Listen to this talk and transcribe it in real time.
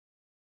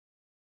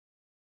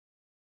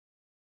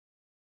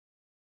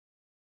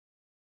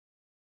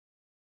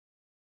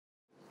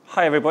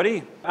Hi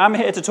everybody. I'm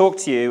here to talk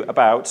to you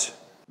about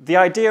the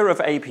idea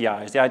of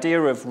APIs, the idea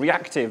of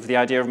Reactive, the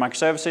idea of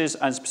microservices,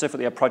 and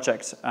specifically a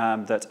project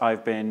that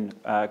I've been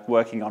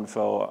working on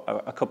for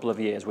a couple of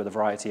years with a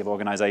variety of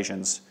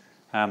organizations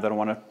that I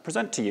want to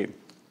present to you.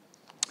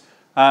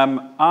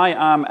 I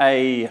am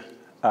a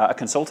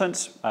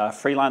consultant,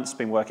 freelance,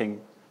 been working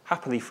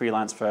happily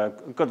freelance for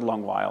a good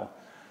long while,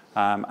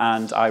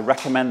 and I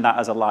recommend that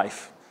as a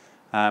life.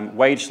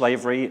 Wage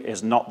slavery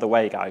is not the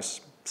way, guys.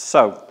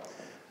 So,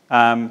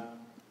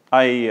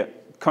 I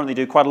currently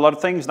do quite a lot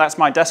of things. That's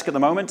my desk at the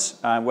moment,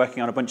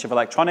 working on a bunch of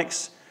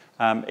electronics.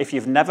 If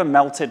you've never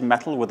melted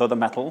metal with other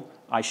metal,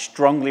 I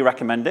strongly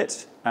recommend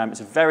it. It's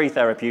very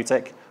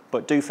therapeutic,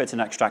 but do fit an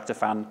extractor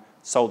fan.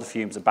 Solder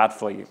fumes are bad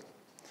for you.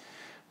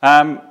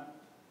 I'm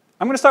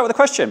going to start with a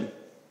question,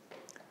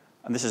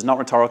 and this is not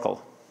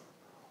rhetorical.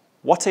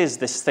 What is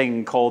this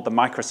thing called the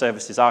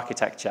microservices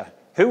architecture?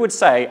 Who would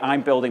say,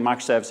 I'm building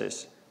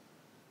microservices?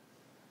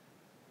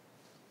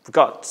 We've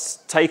got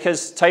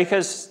takers,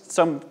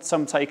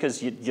 some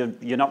takers,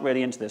 you're not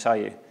really into this, are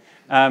you?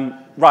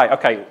 Right,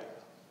 okay.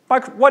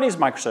 What is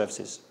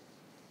microservices?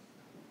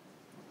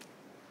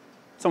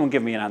 Someone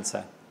give me an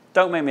answer.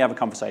 Don't make me have a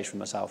conversation with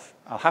myself.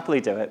 I'll happily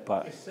do it,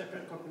 but... It's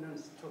separate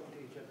components talking to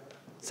each other.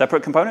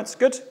 Separate components,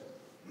 good.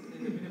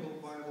 In the minimal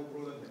viable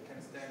product that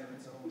can stand on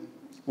its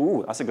own.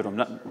 Ooh, that's a good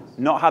one.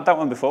 Not had that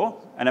one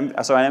before.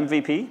 So an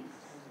MVP?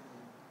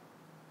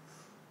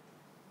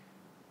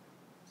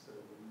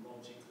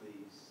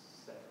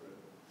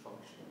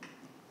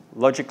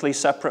 Logically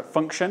separate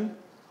function?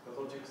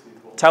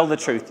 Tell the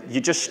truth.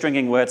 You're just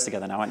stringing words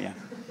together now, aren't you?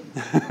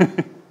 That's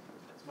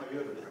my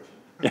Yoda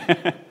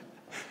impression.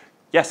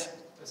 Yes?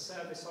 A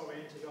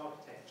service-oriented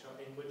architecture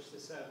in which the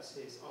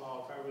services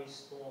are very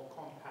small,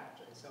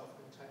 compact, and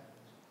self-contained.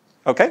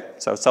 Okay,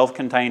 so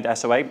self-contained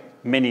SOA,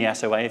 mini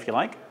SOA if you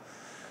like.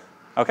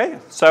 Okay,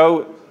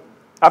 so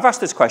I've asked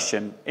this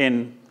question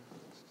in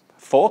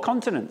 4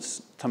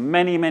 continents to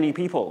many, many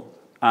people.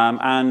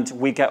 And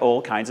we get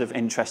all kinds of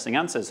interesting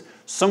answers.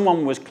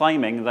 Someone was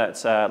claiming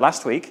that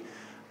last week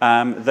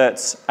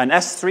that an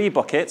S3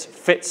 bucket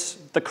fits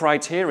the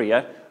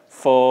criteria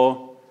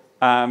for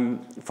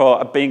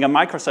being a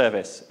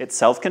microservice. It's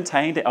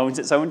self-contained, it owns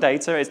its own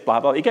data, it's blah,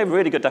 blah. He gave a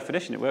really good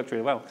definition, it worked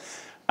really well.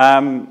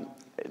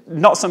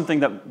 Not something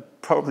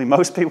that probably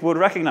most people would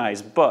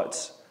recognize,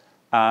 but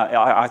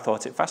I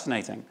thought it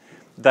fascinating.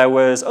 There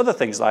was other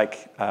things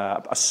like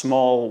a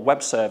small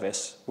web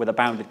service with a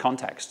bounded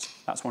context.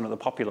 That's one of the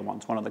popular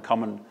ones, one of the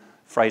common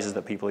phrases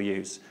that people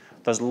use.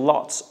 There's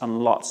lots and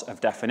lots of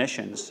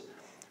definitions.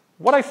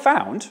 What I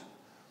found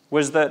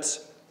was that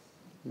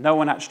no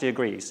one actually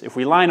agrees. If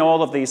we line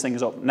all of these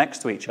things up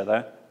next to each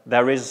other,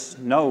 there is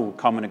no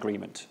common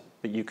agreement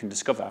that you can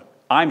discover.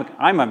 I'm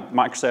a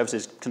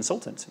microservices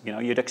consultant. You know,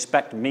 you'd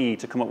expect me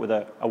to come up with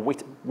a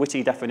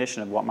witty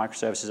definition of what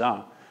microservices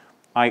are.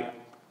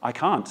 I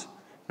can't.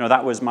 You know,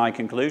 that was my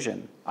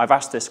conclusion. I've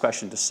asked this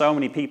question to so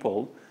many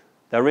people.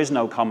 There is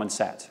no common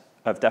set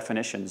of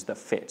definitions that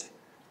fit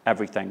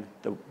everything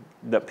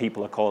that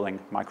people are calling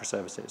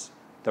microservices.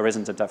 There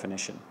isn't a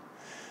definition.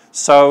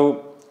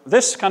 So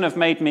this kind of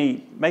made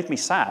me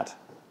sad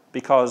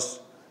because,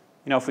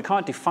 you know, if we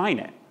can't define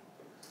it,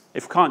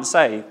 if we can't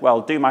say, well,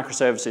 do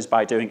microservices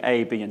by doing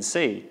A, B, and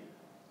C,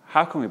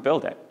 how can we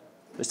build it?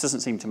 This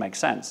doesn't seem to make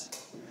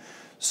sense.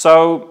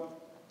 So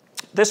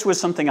this was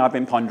something I've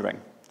been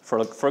pondering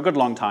for a good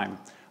long time.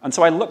 And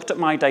so I looked at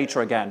my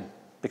data again,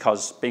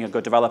 because being a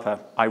good developer,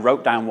 I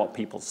wrote down what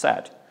people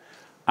said.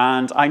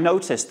 And I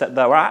noticed that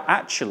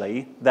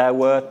there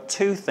were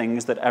 2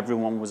 things that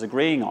everyone was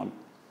agreeing on,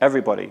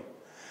 everybody.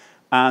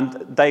 And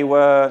they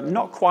were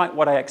not quite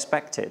what I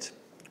expected.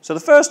 So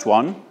the first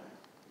one,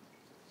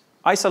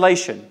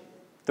 isolation.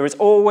 There is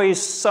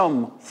always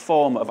some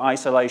form of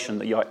isolation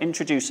that you're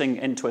introducing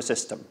into a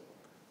system.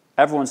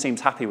 Everyone seems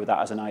happy with that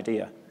as an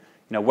idea.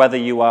 You know, whether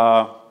you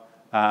are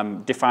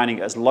defining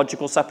it as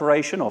logical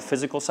separation or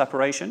physical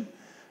separation,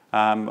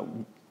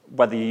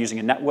 whether you're using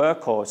a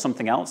network or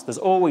something else, there's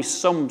always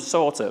some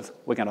sort of,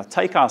 we're going to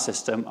take our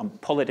system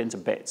and pull it into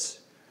bits.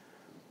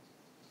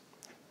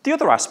 The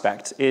other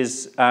aspect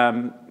is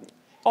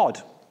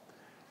odd.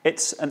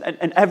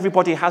 And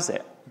everybody has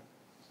it,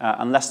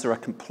 unless they're a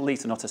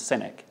complete and utter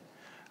cynic,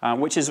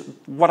 which is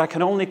what I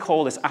can only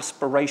call this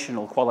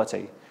aspirational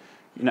quality.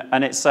 You know,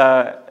 and it's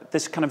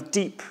this kind of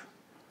deep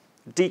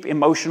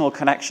emotional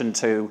connection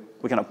to,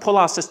 we're going to pull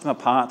our system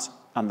apart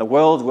and the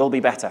world will be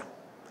better.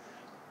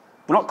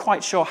 We're not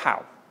quite sure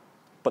how,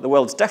 but the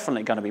world's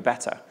definitely going to be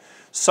better.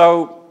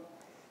 So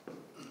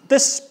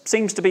this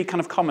seems to be kind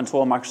of common to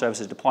all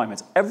microservices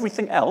deployments.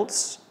 Everything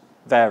else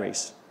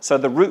varies. So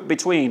the route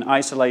between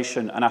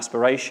isolation and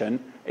aspiration,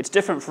 it's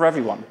different for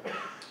everyone.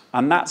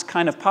 And that's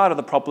kind of part of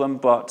the problem,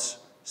 but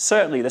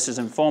certainly this is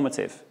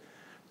informative.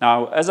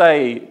 Now, as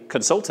a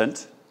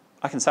consultant,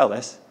 I can sell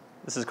this.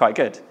 This is quite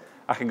good.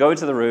 I can go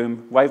into the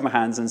room, wave my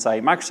hands and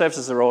say,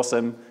 microservices are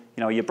awesome.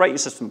 You know, you break your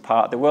system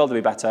apart, the world will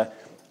be better.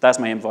 There's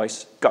my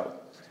invoice, go.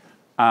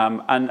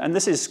 And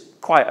this is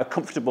quite a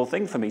comfortable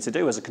thing for me to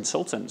do as a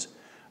consultant.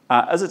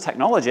 As a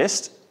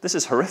technologist, this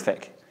is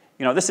horrific.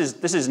 You know, this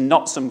is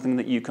not something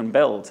that you can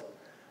build.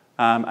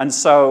 And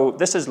so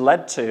this has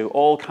led to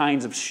all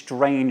kinds of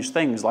strange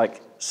things,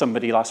 like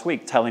somebody last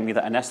week telling me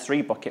that an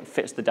S3 bucket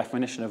fits the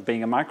definition of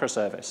being a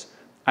microservice.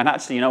 And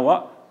actually, you know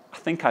what? I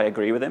think I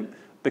agree with him,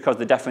 because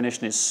the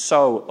definition is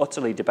so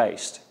utterly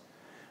debased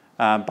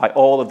by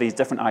all of these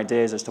different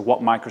ideas as to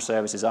what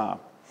microservices are.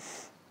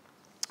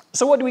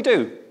 So what do we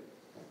do?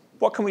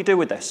 What can we do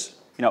with this?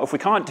 You know, if we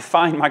can't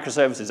define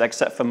microservices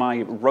except for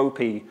my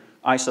ropey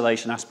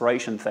isolation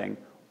aspiration thing,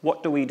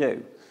 what do we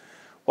do?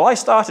 Well, I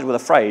started with a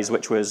phrase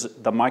which was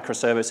the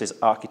microservices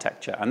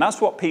architecture, and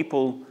that's what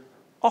people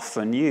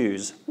often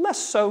use, less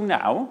so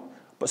now,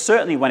 but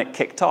certainly when it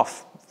kicked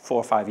off 4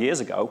 or 5 years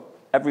ago,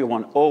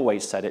 everyone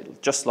always said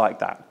it just like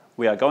that.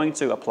 We are going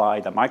to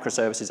apply the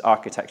microservices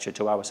architecture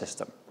to our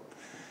system.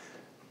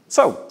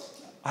 So,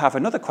 I have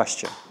another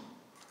question.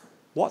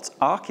 What's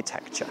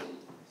architecture?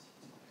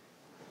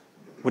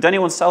 Would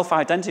anyone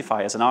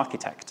self-identify as an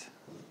architect?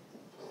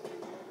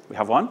 We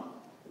have one?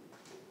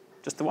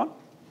 Just the one?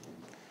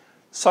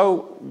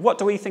 So, what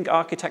do we think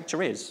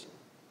architecture is?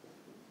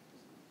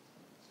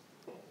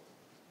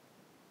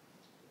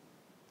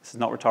 This is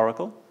not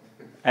rhetorical.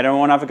 Anyone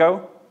want to have a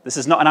go? This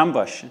is not an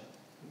ambush.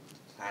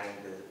 Planning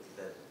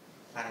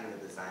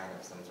the design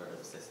of some sort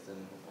of system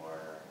or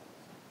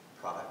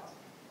product.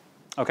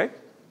 Okay.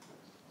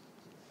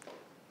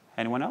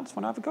 Anyone else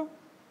want to have a go?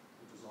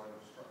 Design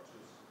of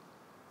structures.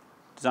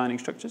 Designing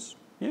structures?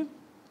 Yeah.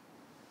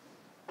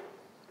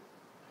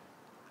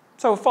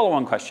 So a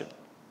follow-on question.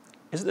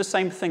 Is it the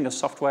same thing as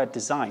software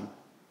design?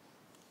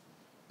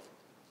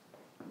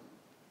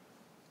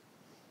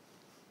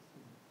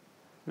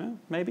 No?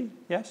 Maybe?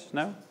 Yes?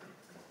 No?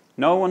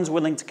 No one's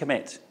willing to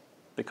commit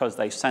because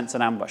they sense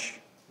an ambush.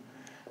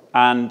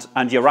 And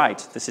you're right,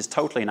 this is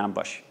totally an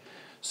ambush.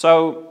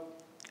 So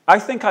I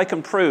think I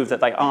can prove that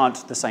they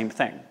aren't the same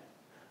thing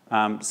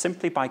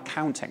simply by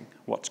counting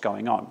what's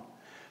going on.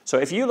 So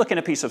if you look in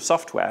a piece of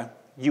software,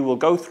 you will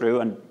go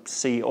through and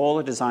see all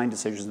the design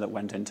decisions that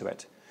went into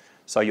it.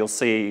 So you'll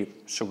see,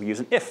 should we use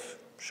an if?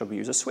 Should we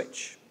use a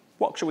switch?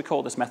 What should we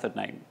call this method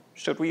name?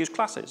 Should we use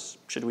classes?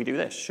 Should we do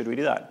this? Should we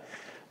do that?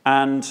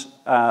 And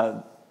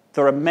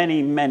there are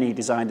many, many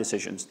design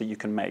decisions that you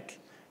can make.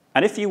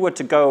 And if you were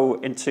to go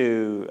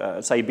into,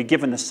 say, be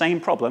given the same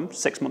problem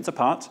 6 months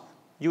apart,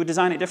 you would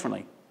design it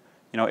differently.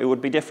 You know, it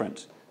would be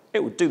different.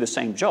 It would do the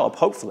same job,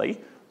 hopefully,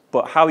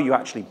 but how you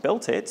actually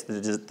built it,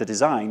 the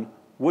design,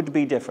 would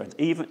be different,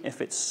 even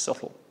if it's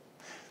subtle.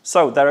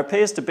 So there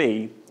appears to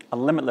be a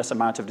limitless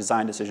amount of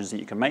design decisions that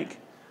you can make.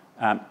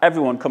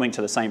 Everyone coming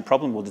to the same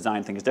problem will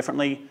design things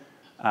differently.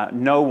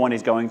 No one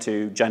is going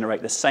to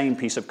generate the same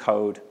piece of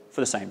code for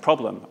the same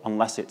problem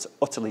unless it's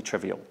utterly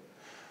trivial.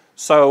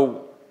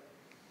 So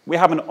we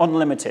have an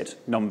unlimited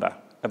number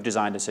of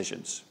design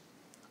decisions.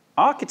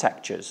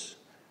 Architectures,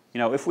 you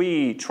know, if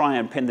we try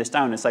and pin this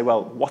down and say,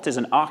 well, what is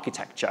an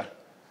architecture?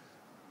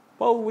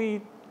 Well,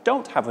 we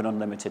don't have an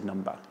unlimited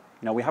number.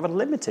 You know, we have a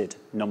limited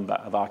number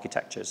of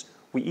architectures.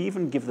 We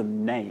even give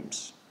them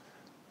names.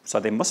 So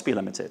they must be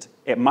limited.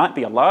 It might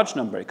be a large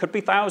number. It could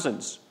be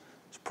thousands.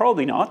 It's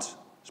probably not.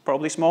 It's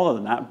probably smaller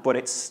than that, but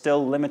it's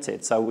still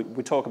limited. So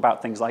we talk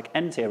about things like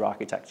N-tier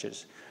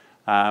architectures.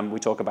 We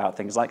talk about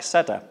things like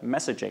SEDA,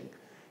 messaging.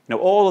 You know,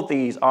 all of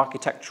these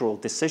architectural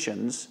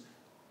decisions,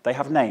 they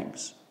have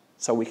names,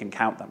 so we can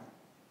count them,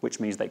 which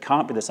means they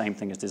can't be the same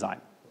thing as design,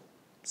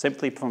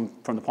 simply from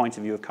the point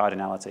of view of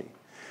cardinality.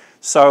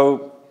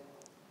 So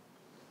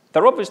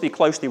they're obviously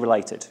closely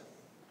related,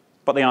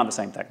 but they aren't the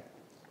same thing.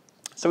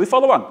 So we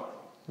follow on.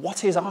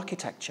 What is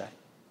architecture?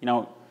 You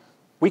know,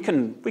 we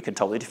can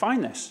totally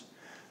define this.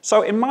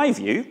 So in my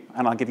view,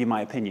 and I'll give you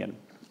my opinion,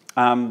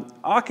 a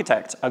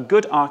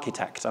good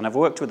architect, and I've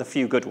worked with a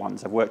few good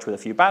ones, I've worked with a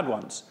few bad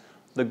ones.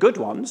 The good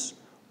ones,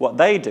 what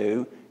they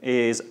do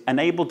is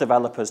enable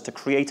developers to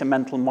create a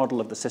mental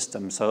model of the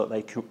system so that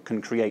they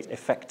can create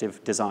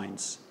effective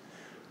designs.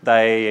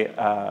 They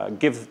are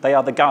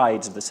the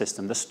guides of the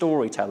system, the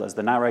storytellers,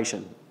 the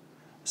narration.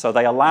 So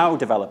they allow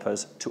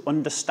developers to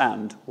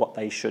understand what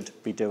they should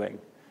be doing.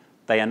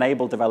 They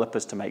enable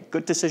developers to make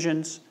good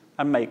decisions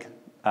and make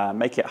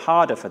it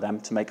harder for them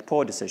to make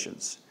poor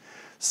decisions.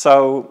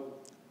 So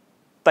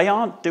they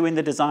aren't doing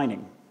the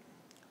designing.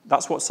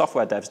 That's what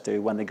software devs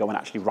do when they go and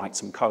actually write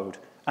some code.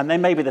 And they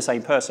may be the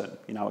same person.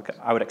 You know,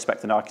 I would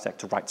expect an architect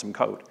to write some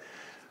code.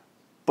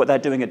 But they're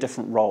doing a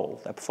different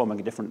role. They're performing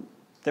a different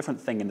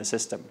thing in the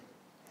system.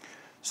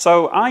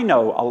 So I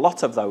know a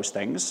lot of those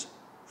things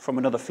from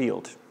another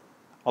field.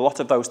 A lot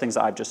of those things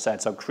that I've just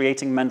said. So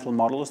creating mental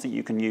models that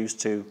you can use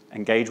to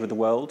engage with the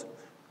world,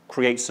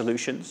 create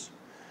solutions,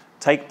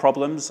 take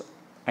problems,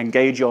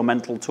 engage your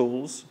mental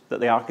tools that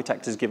the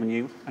architect has given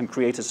you, and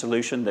create a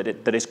solution that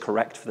is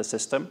correct for the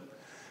system.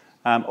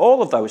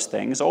 All of those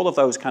things, all of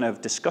those kind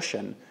of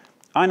discussion,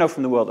 I know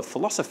from the world of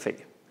philosophy.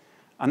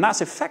 And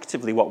that's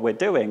effectively what we're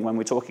doing when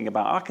we're talking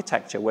about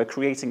architecture. We're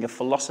creating a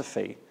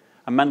philosophy,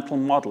 a mental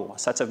model, a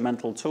set of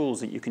mental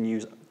tools that you can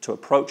use to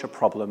approach a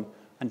problem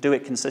and do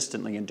it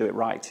consistently and do it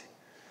right.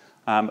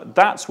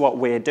 That's what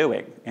we're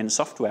doing in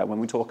software when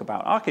we talk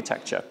about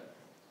architecture.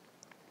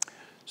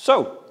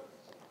 So,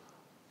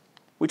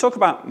 we talk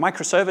about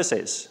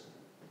microservices,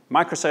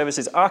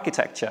 microservices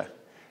architecture.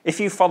 If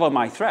you follow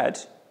my thread,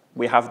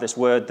 we have this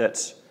word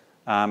that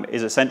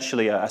is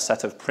essentially a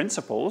set of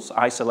principles,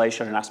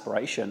 isolation and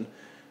aspiration,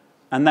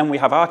 and then we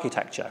have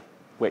architecture,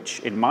 which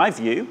in my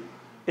view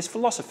is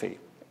philosophy.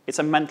 It's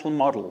a mental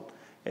model.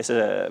 It's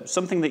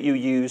something that you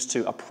use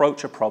to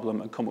approach a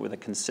problem and come up with a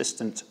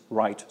consistent,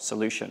 right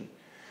solution.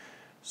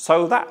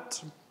 So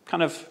that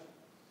kind of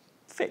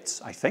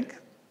fits, I think.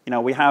 You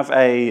know, we have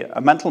a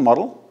mental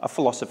model, a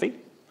philosophy,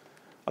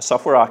 a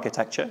software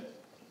architecture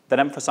that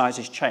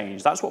emphasizes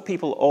change. That's what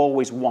people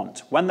always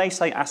want. When they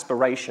say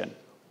aspiration,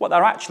 what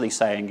they're actually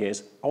saying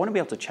is, I want to be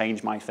able to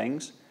change my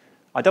things.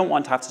 I don't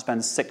want to have to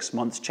spend 6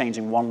 months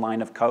changing one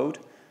line of code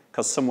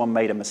because someone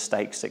made a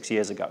mistake 6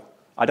 years ago.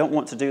 I don't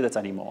want to do that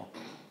anymore.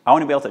 I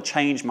want to be able to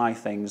change my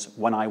things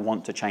when I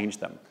want to change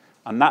them.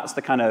 And that's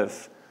the kind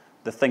of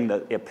the thing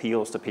that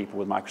appeals to people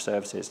with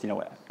microservices, you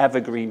know,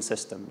 evergreen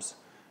systems.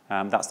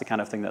 That's the kind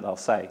of thing that they'll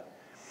say.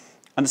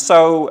 And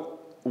so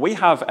we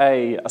have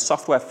a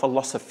software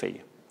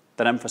philosophy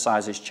that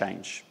emphasizes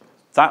change.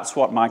 That's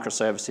what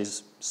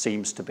microservices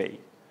seems to be.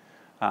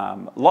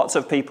 Lots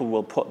of people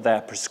will put their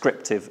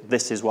prescriptive,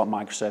 this is what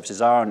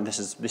microservices are, and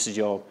this is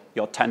your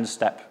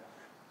 10-step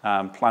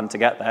plan to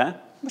get there,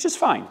 which is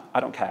fine.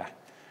 I don't care.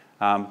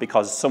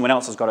 Because someone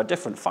else has got a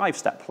different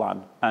 5-step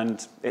plan,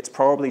 and it's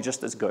probably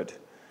just as good.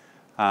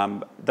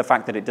 The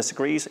fact that it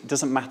disagrees, it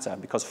doesn't matter,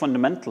 because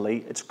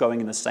fundamentally, it's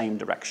going in the same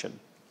direction.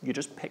 You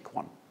just pick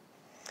one.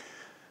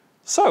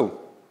 So,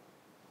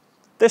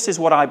 this is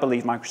what I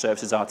believe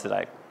microservices are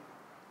today.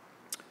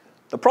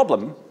 The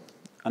problem,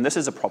 and this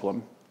is a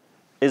problem,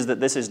 is that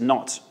this is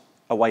not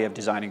a way of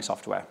designing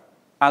software.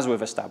 As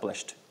we've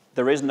established,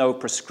 there is no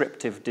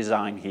prescriptive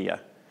design here.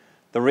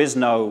 There is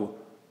no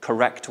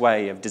correct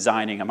way of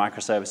designing a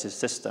microservices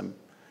system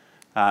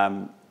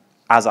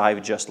as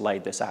I've just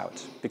laid this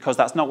out, because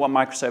that's not what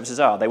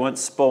microservices are. They weren't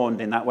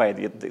spawned in that way.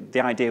 The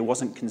idea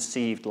wasn't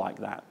conceived like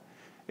that.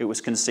 It was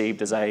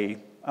conceived as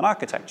an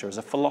architecture, as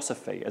a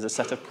philosophy, as a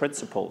set of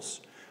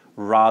principles,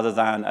 rather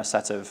than a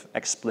set of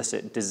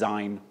explicit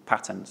design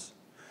patterns.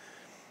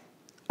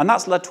 And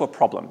that's led to a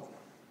problem,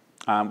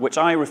 which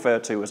I refer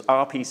to as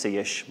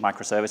RPC-ish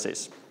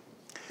microservices.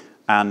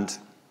 And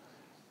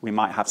we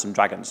might have some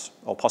dragons,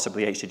 or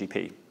possibly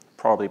HTTP,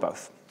 probably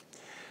both.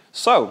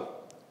 So,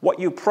 what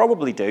you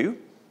probably do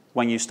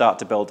when you start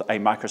to build a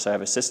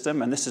microservice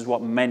system, and this is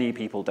what many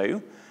people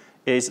do,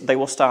 is they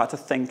will start to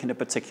think in a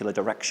particular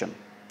direction.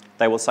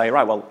 They will say,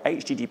 right, well,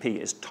 HTTP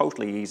is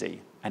totally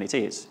easy, and it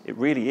is. It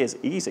really is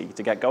easy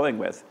to get going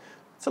with.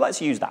 So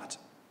let's use that.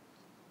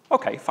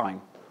 Okay,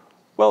 fine.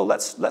 Well,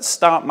 let's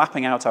start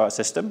mapping out our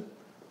system.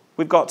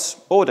 We've got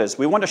orders.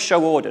 We want to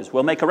show orders.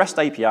 We'll make a REST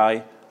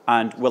API,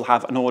 and we'll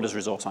have an orders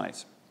resource on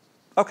it.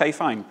 Okay,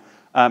 fine.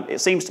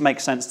 It seems to make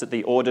sense that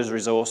the orders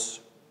resource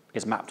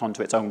is mapped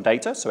onto its own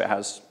data, so it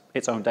has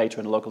its own data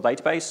in a local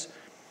database.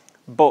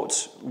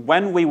 But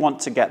when we want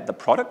to get the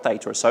product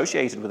data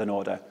associated with an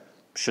order,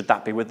 should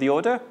that be with the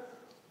order?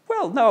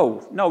 Well,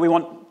 no, we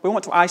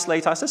want to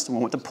isolate our system.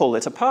 We want to pull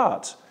it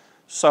apart.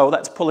 So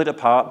let's pull it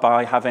apart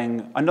by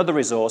having another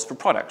resource for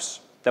products.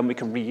 Then we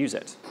can reuse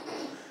it.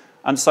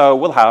 And so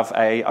we'll have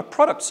a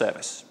product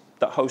service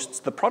that hosts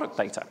the product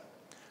data.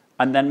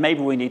 And then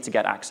maybe we need to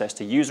get access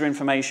to user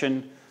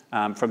information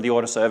from the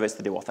order service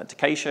to do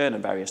authentication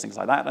and various things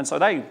like that. And so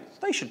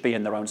they should be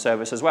in their own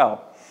service as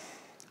well.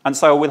 And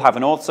so we'll have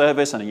an auth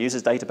service and a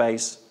users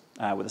database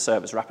with a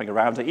service wrapping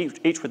around it,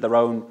 each with their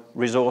own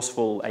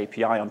resourceful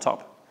API on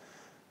top.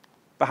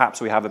 Perhaps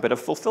we have a bit of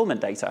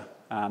fulfillment data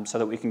so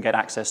that we can get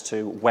access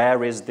to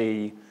where is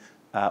the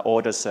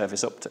orders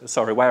service up to,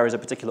 sorry, where is a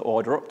particular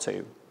order up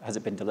to? Has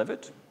it been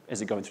delivered?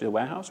 Is it going through the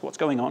warehouse? What's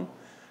going on?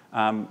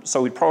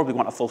 So we'd probably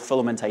want a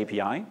fulfillment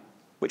API,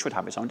 which would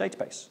have its own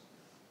database.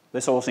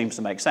 This all seems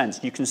to make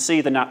sense. You can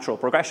see the natural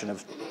progression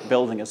of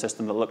building a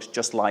system that looks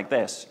just like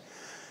this.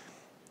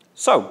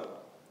 So,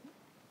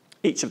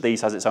 each of these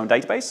has its own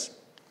database.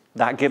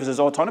 That gives us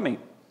autonomy.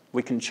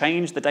 We can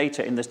change the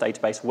data in this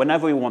database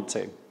whenever we want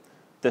to.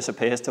 This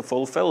appears to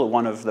fulfill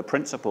one of the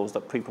principles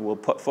that people will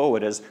put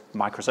forward as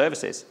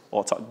microservices,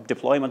 or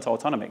deployment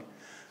autonomy.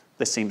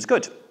 This seems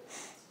good.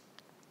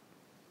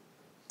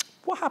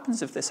 What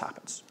happens if this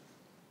happens?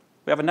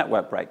 We have a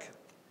network break,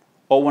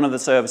 or one of the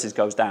services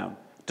goes down.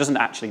 Doesn't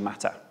actually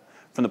matter.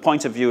 From the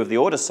point of view of the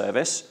order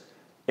service,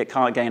 it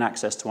can't gain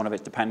access to one of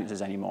its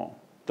dependencies anymore.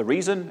 The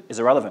reason is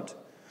irrelevant.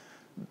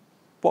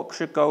 What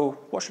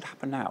should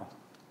happen now?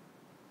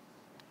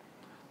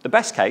 The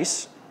best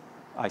case,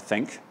 I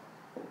think,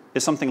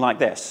 is something like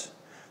this.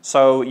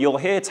 So you'll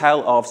hear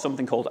tell of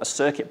something called a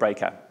circuit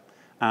breaker.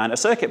 And a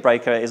circuit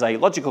breaker is a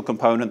logical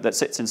component that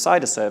sits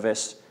inside a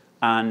service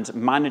and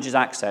manages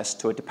access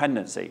to a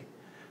dependency.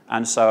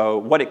 And so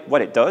what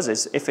it does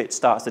is if it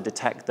starts to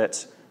detect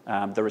that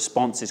the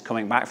responses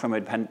coming back from a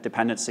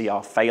dependency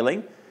are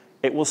failing,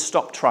 it will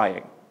stop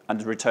trying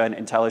and return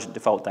intelligent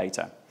default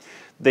data.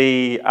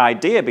 The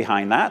idea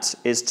behind that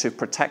is to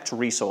protect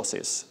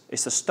resources.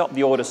 It's to stop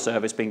the order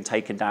service being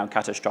taken down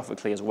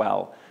catastrophically as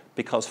well,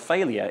 because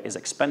failure is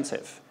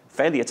expensive.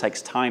 Failure takes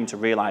time to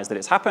realize that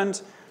it's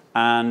happened,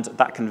 and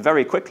that can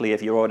very quickly,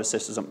 if your order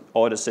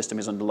system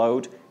is under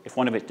load, if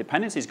one of its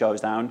dependencies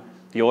goes down,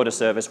 the order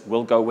service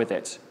will go with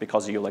it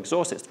because you'll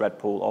exhaust its thread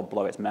pool or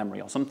blow its memory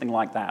or something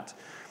like that.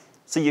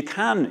 So you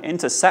can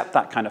intercept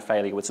that kind of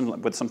failure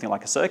with something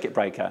like a circuit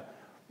breaker,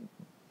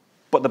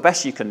 but the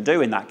best you can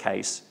do in that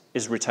case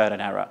is return an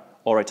error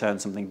or return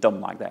something dumb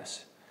like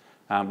this,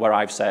 where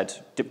I've said,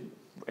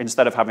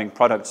 instead of having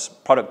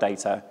product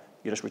data,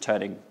 you're just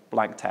returning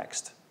blank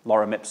text,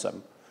 lorem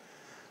ipsum.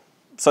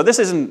 So this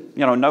isn't,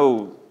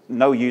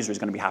 no user is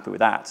going to be happy with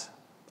that.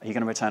 Are you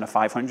going to return a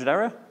 500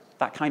 error?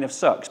 That kind of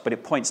sucks, but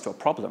it points to a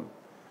problem,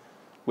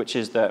 which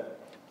is that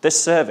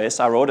this service,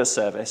 our order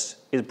service,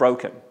 is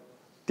broken.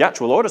 The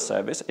actual order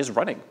service is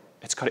running.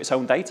 It's got its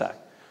own data,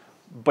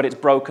 but it's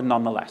broken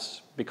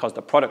nonetheless because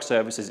the product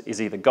service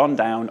is either gone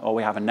down or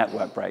we have a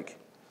network break.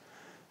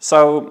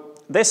 So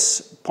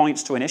this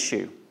points to an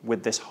issue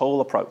with this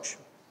whole approach,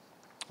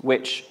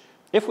 which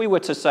if we were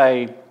to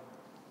say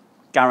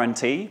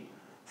guarantee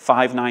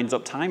 5 nines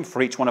uptime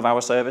for each one of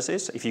our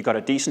services, if you've got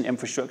a decent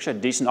infrastructure, a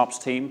decent ops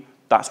team,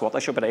 that's what they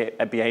should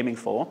be aiming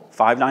for,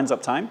 5 nines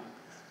uptime.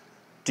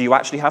 Do you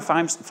actually have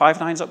 5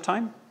 nines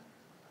uptime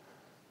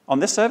on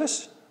this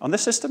service, on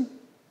this system?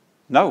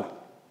 No.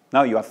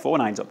 No, you have 4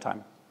 nines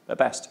uptime at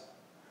best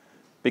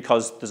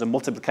because there's a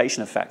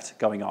multiplication effect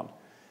going on.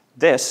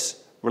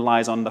 This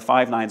relies on the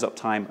 5 nines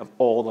uptime of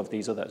all of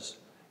these others.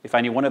 If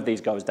any one of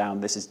these goes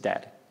down, this is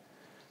dead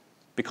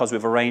because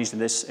we've arranged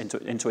this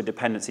into a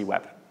dependency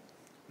web.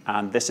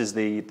 And this is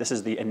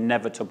the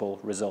inevitable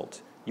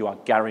result. You are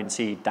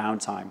guaranteed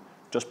downtime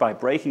just by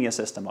breaking your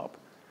system up.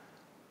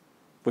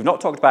 We've not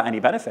talked about any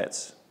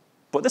benefits,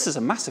 but this is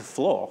a massive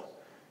flaw.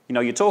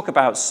 You talk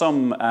about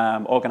some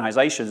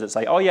organizations that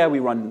say, oh yeah, we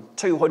run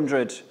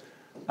 200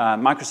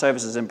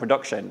 microservices in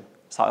production.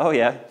 It's like, oh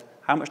yeah,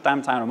 how much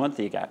downtime a month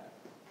do you get?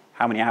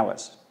 How many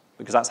hours?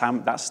 Because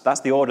that's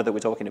the order that we're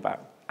talking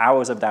about.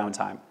 Hours of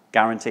downtime,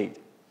 guaranteed.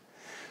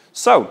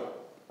 So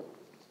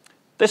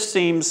this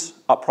seems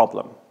a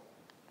problem.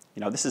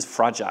 This is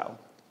fragile,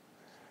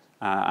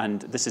 and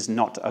this is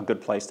not a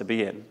good place to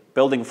be in.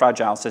 Building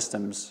fragile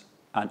systems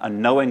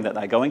and knowing that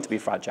they're going to be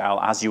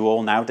fragile, as you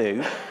all now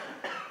do,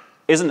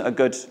 isn't a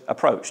good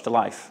approach to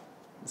life.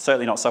 It's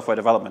certainly not software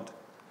development.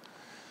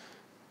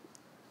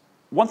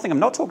 One thing I've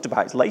not talked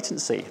about is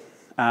latency.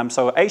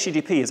 So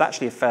HTTP is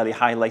actually a fairly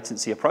high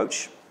latency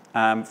approach.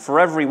 For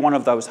every one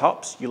of those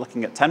hops, you're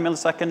looking at 10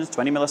 milliseconds,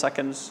 20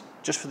 milliseconds,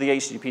 just for the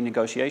HTTP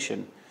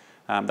negotiation.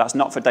 That's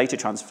not for data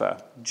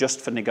transfer,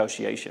 just for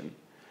negotiation.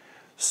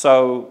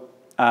 So,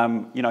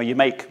 you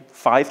make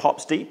 5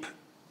 hops deep,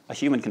 a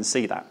human can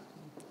see that,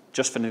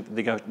 just for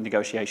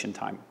negotiation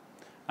time,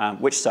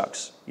 which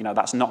sucks.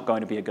 That's not going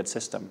to be a good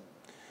system.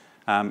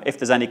 If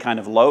there's any kind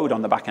of load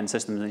on the back-end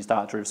system and you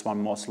start to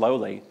respond more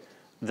slowly,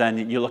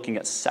 then you're looking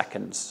at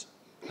seconds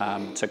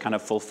to kind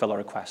of fulfill a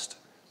request,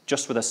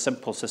 just with a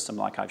simple system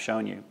like I've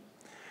shown you.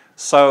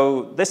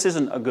 So this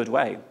isn't a good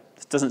way.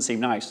 This doesn't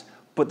seem nice.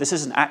 But this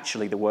isn't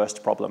actually the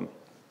worst problem.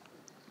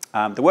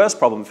 The worst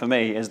problem for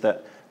me is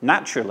that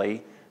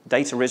naturally,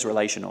 data is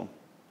relational.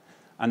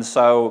 And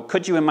so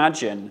could you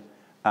imagine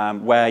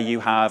where you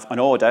have an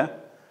order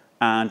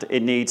and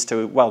it needs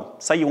to, well,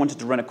 say you wanted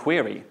to run a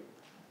query.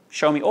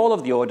 Show me all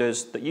of the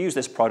orders that use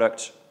this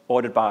product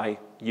ordered by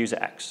user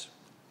X.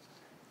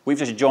 We've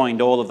just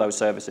joined all of those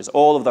services,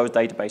 all of those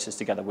databases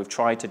together. We've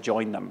tried to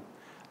join them.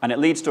 And it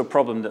leads to a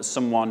problem that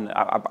someone,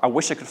 I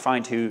wish I could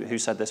find who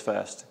said this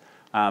first,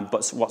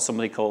 but what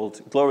somebody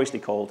gloriously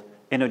called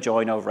inner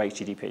join over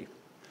HTTP.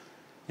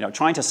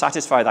 Trying to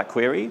satisfy that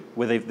query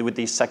with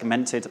these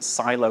segmented,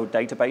 siloed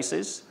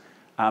databases,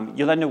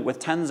 you'll end up with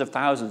tens of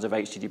thousands of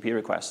HTTP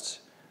requests,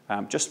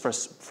 just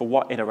for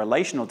what in a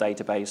relational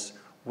database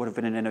would have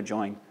been an inner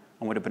join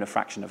and would have been a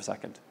fraction of a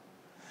second.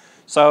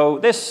 So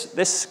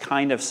this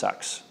kind of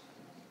sucks.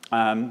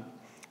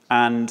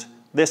 And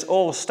this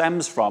all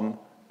stems from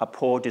a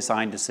poor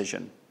design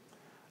decision.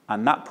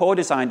 And that poor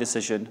design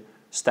decision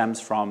stems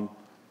from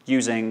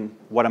using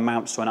what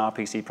amounts to an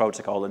RPC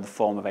protocol in the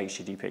form of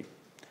HTTP.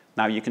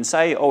 Now, you can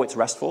say, oh, it's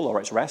RESTful or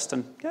it's REST,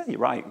 and yeah, you're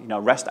right.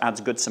 REST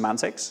adds good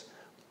semantics,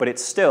 but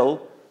it's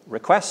still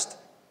request,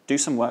 do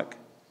some work,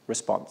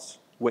 response,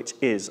 which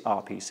is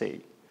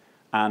RPC.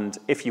 And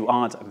if you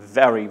aren't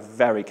very,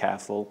 very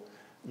careful,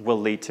 will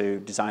lead to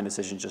design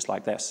decisions just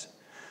like this.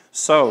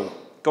 So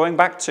going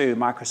back to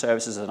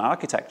microservices as an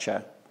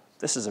architecture,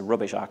 this is a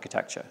rubbish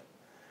architecture.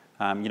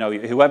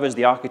 Whoever's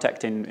the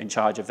architect in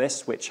charge of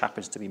this, which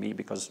happens to be me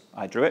because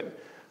I drew it,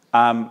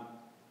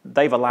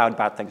 they've allowed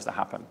bad things to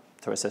happen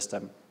to a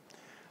system.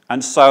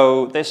 And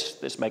so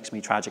this makes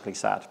me tragically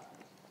sad.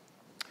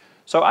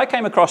 So I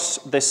came across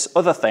this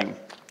other thing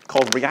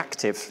called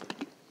Reactive.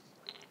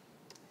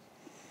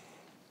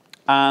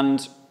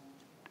 And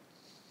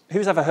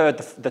who's ever heard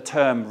the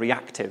term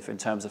reactive in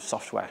terms of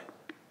software?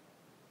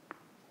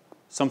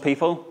 Some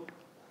people?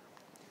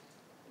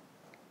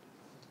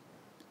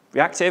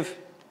 Reactive,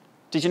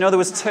 did you know there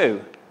was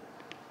 2?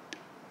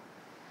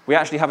 We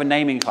actually have a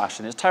naming clash,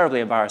 and it's terribly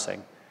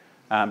embarrassing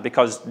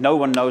because no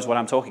one knows what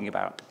I'm talking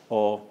about,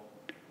 or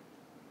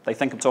they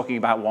think I'm talking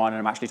about one and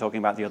I'm actually talking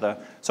about the other.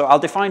 So I'll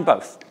define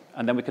both,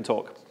 and then we can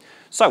talk.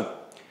 So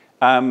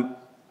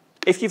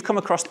if you've come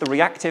across the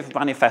Reactive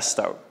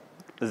Manifesto,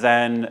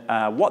 then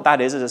what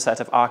that is a set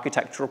of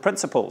architectural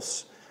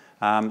principles.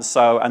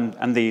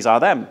 And these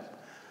are them.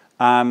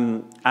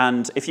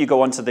 And if you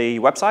go onto the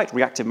website,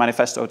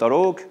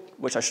 reactivemanifesto.org,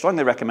 which I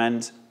strongly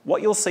recommend,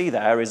 what you'll see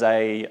there is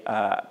a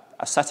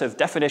set of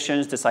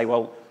definitions to say,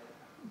 well,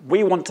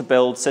 we want to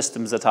build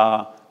systems that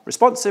are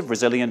responsive,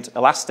 resilient,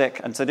 elastic,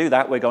 and to do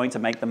that, we're going to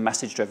make them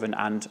message-driven,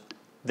 and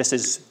this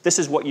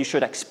is what you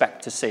should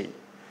expect to see.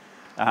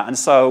 And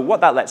so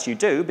what that lets you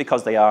do,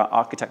 because they are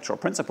architectural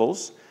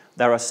principles,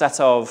 they're a set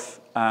of,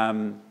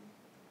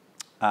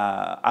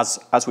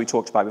 as we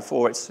talked about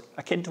before, it's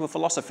akin to a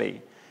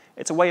philosophy.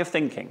 It's a way of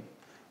thinking.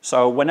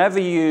 So whenever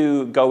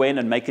you go in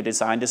and make a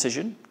design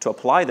decision to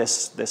apply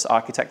this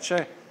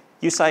architecture,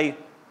 you say,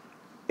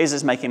 is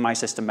this making my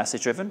system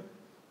message-driven?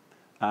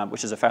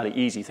 Which is a fairly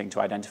easy thing to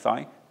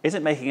identify. Is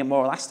it making it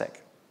more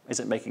elastic? Is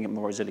it making it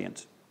more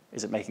resilient?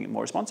 Is it making it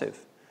more responsive?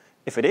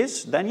 If it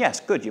is, then yes,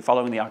 good, you're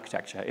following the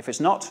architecture. If it's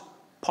not,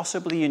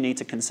 possibly you need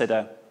to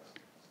consider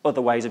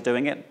other ways of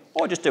doing it,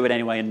 or just do it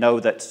anyway and know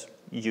that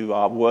you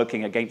are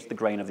working against the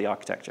grain of the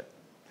architecture.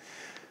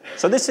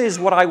 So this is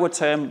what I would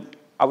term,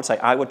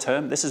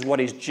 this is what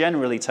is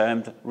generally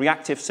termed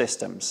reactive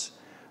systems.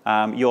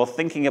 You're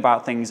thinking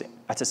about things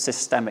at a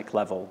systemic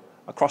level,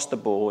 across the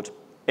board,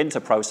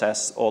 into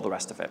process, all the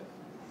rest of it.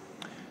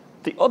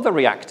 The other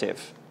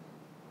reactive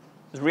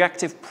is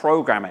reactive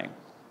programming.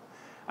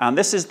 And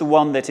this is the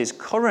one that is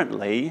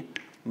currently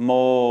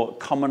more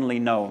commonly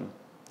known.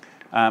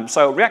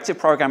 So reactive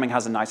programming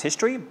has a nice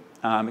history.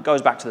 It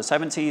goes back to the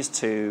 70s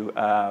to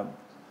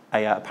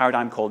a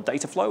paradigm called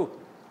data flow.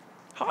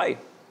 Hi.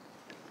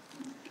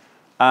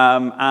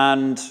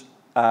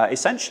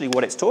 Essentially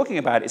what it's talking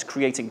about is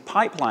creating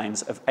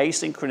pipelines of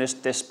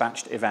asynchronous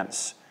dispatched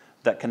events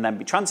that can then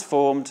be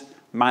transformed,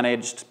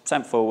 managed,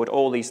 sent forward,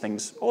 all these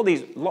things,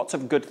 lots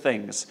of good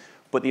things.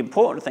 But the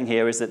important thing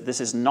here is that this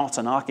is not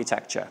an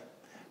architecture.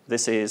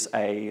 This is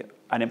an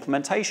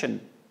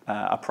implementation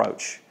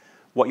approach.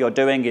 What you're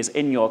doing is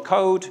in your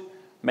code,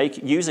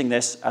 using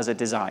this as a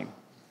design.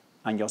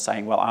 And you're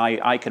saying, well,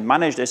 I can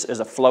manage this as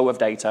a flow of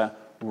data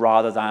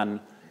rather than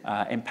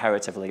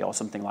imperatively or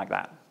something like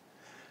that.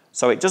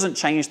 So it doesn't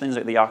change things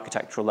at the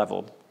architectural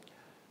level.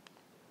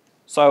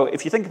 So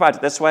if you think about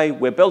it this way,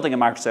 we're building a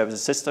microservices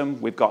system.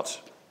 We've got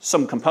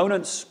some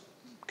components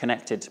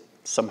connected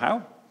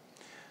somehow.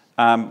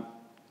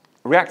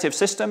 Reactive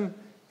system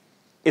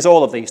is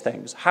all of these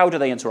things. How do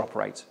they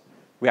interoperate?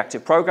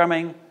 Reactive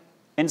programming,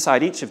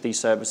 inside each of these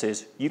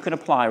services, you can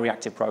apply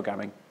reactive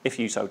programming if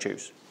you so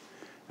choose.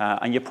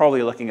 And you're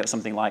probably looking at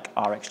something like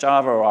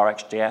RxJava or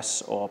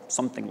RxJS or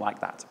something like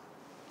that.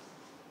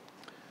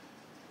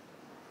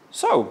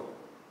 So,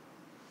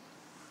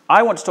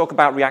 I want to talk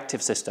about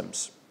reactive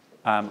systems.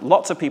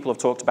 Lots of people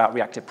have talked about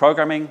reactive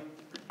programming,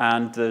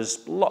 and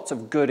there's lots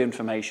of good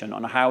information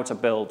on how to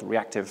build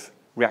reactive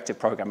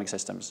programming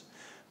systems.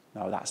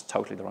 No, that's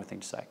totally the wrong thing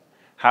to say.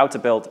 How to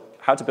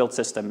build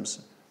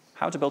systems,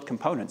 how to build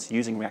components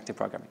using reactive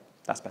programming.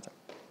 That's better.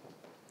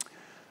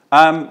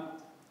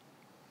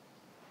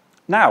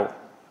 Now,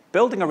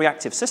 building a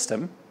reactive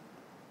system,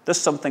 there's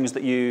some things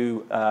that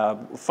you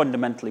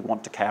fundamentally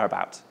want to care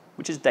about,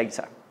 which is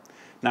data.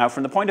 Now,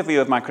 from the point of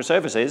view of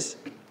microservices,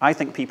 I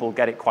think people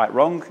get it quite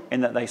wrong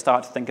in that they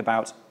start to think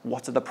about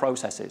what are the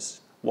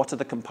processes, what are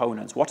the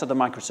components, what are the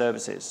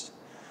microservices.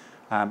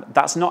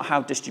 That's not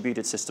how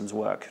distributed systems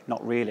work,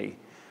 not really.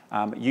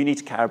 You need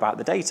to care about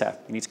the data.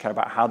 You need to care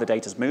about how the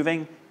data is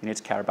moving. You need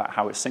to care about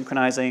how it's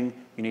synchronizing.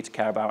 You need to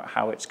care about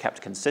how it's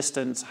kept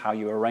consistent, how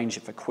you arrange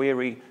it for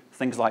query,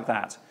 things like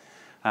that.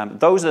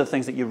 Those are the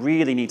things that you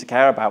really need to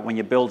care about when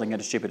you're building a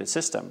distributed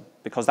system,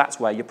 because that's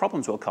where your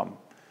problems will come.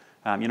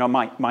 You know,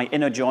 my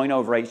inner join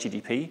over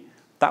HTTP,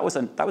 that was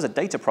a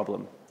data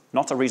problem,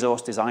 not a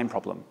resource design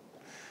problem.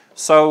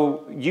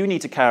 So you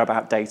need to care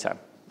about data.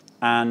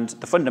 And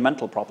the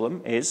fundamental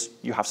problem is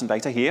you have some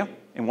data here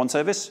in one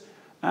service,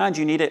 and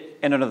you need it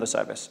in another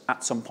service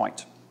at some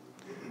point.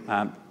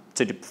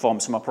 To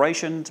perform some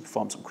operation, to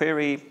perform some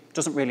query,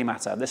 doesn't really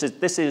matter.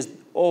 This is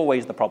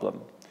always the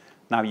problem.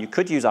 Now, you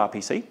could use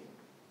RPC,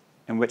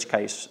 in which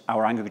case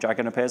our Angry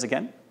Dragon appears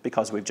again,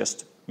 because we've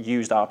just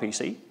used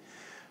RPC.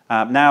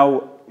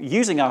 Now,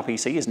 using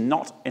RPC is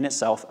not in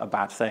itself a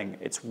bad thing.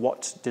 It's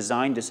what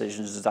design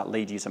decisions does that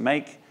lead you to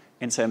make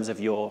in terms of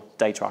your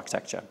data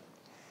architecture.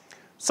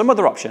 Some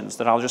other options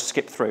that I'll just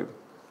skip through.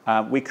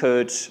 We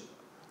could,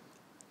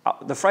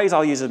 the phrase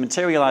I'll use is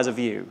materialize a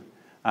view.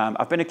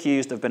 I've been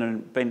accused of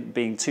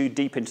being too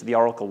deep into the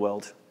Oracle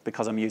world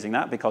because I'm using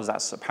that, because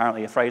that's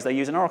apparently a phrase they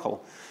use in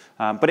Oracle.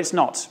 But it's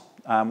not.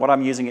 What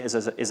I'm using it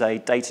is a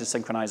data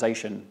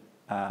synchronization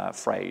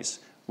phrase.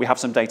 We have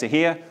some data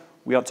here.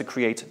 We want to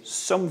create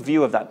some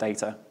view of that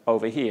data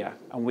over here,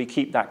 and we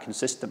keep that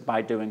consistent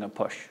by doing a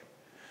push.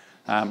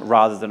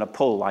 rather than a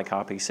pull like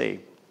RPC.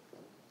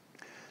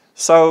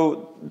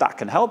 So that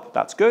can help,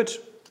 that's good.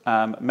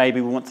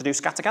 Maybe we want to do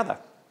scatter-gather.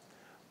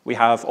 We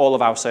have all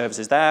of our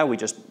services there, we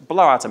just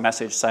blow out a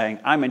message saying,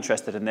 I'm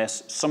interested in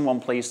this,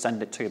 someone please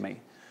send it to me.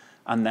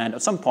 And then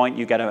at some point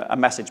you get a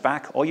message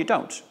back, or you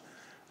don't.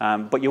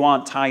 But you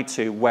aren't tied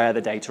to where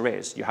the data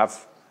is. You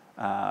have,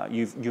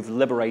 you've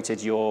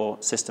liberated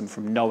your system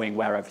from knowing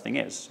where everything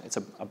is. It's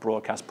a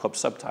broadcast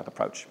pub-sub type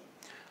approach.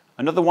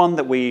 Another one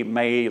that we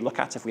may look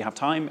at if we have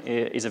time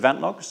is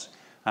event logs.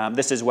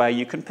 This is where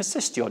you can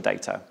persist your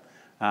data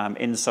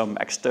in some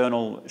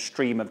external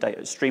stream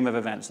of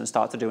events and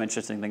start to do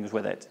interesting things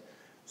with it.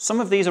 Some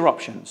of these are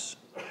options.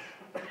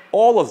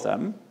 All of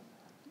them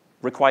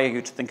require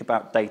you to think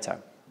about data,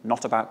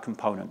 not about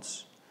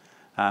components.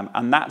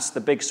 And that's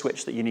the big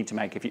switch that you need to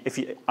make.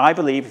 I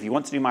believe if you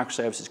want to do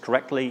microservices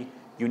correctly,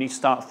 you need to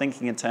start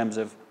thinking in terms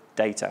of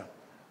data,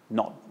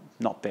 not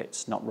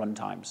bits, not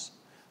runtimes,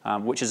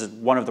 which is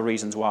one of the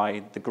reasons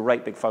why the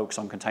great big focus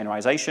on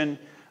containerization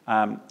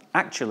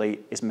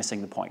actually is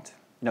missing the point.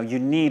 You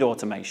need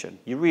automation,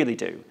 you really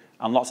do.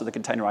 And lots of the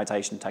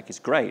containerization tech is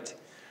great,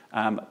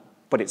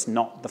 but it's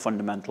not the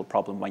fundamental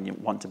problem when you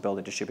want to build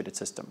a distributed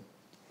system.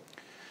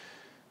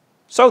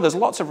 So there's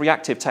lots of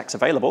reactive techs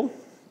available.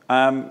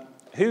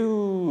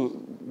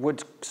 Who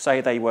would say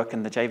they work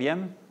in the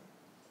JVM?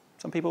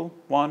 Some people?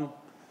 One.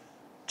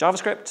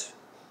 JavaScript?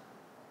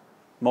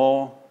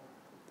 More?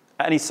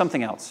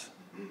 Something else?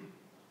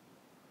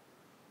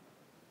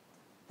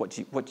 What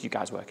do you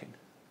guys work in?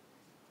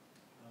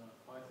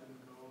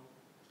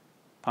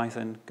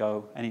 Python,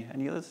 Go,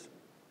 any others?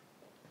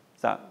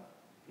 Is that?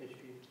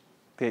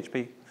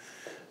 PHP.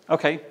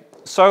 Okay,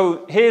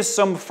 so here's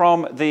some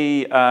from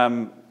the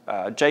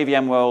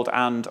JVM world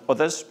and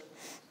others.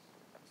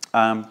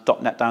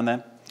 .NET down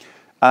there.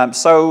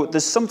 So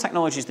there's some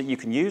technologies that you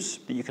can use,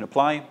 that you can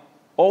apply.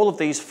 All of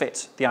these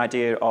fit the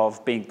idea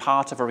of being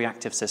part of a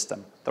reactive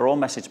system. They're all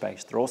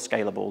message-based, they're all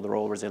scalable, they're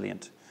all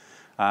resilient.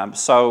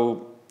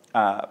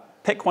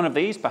 Pick one of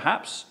these,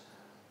 perhaps,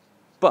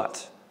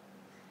 but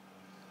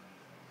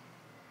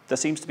there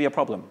seems to be a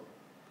problem.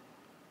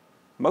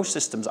 Most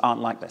systems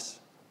aren't like this.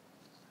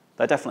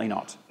 They're definitely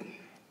not.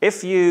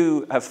 If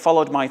you have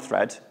followed my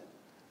thread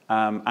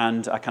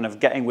and are kind of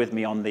getting with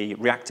me on the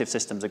reactive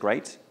systems are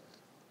great,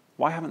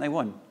 why haven't they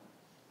won?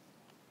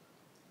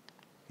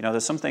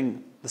 There's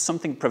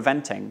something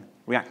preventing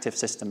reactive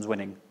systems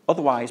winning.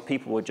 Otherwise,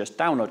 people would just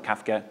download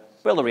Kafka,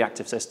 build a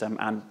reactive system,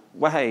 and,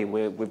 well, hey,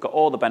 we've got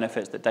all the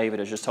benefits that David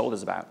has just told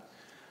us about.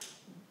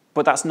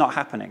 But that's not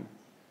happening.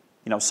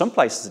 Some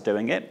places are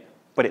doing it,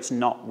 but it's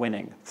not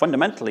winning.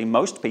 Fundamentally,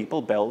 most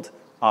people build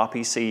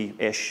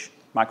RPC-ish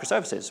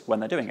microservices when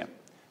they're doing it.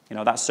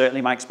 That's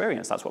certainly my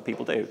experience. That's what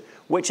people do,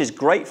 which is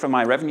great for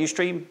my revenue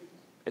stream.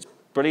 It's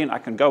brilliant. I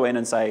can go in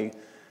and say,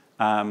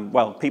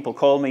 well, people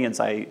call me and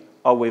say,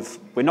 oh,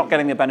 we're not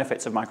getting the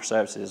benefits of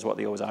microservices, is what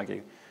they always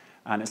argue.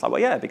 And it's like,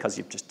 well, yeah, because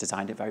you've just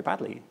designed it very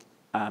badly.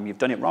 You've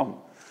done it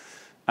wrong.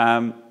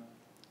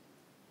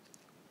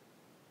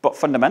 But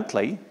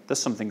fundamentally, there's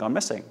something gone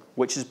missing,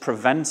 which is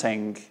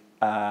preventing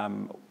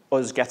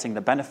us getting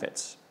the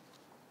benefits.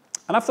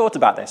 And I've thought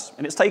about this,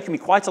 and it's taken me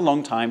quite a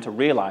long time to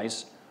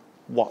realize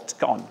what's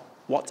gone,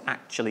 what's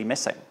actually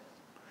missing,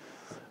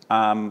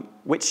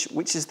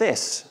 which is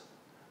this,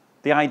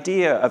 the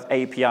idea of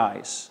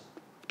APIs.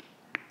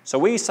 So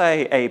we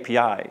say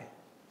API,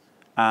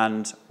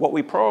 and what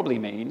we probably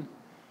mean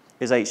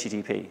is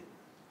HTTP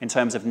in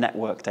terms of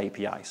networked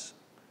APIs.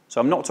 So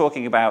I'm not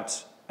talking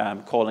about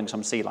calling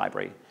some C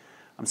library.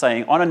 I'm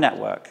saying on a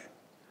network,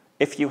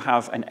 if you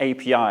have an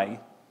API,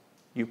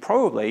 you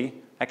probably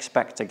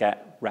expect to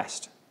get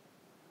REST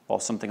or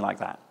something like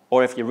that.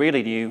 Or if you're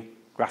really new,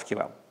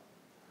 GraphQL.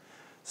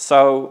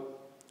 So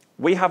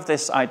we have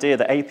this idea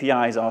that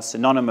APIs are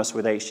synonymous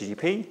with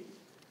HTTP.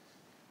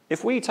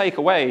 If we take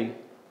away,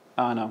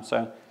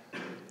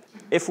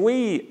 if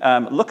we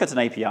look at an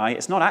API,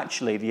 it's not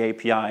actually the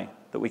API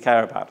that we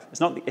care about. It's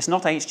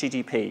not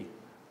HTTP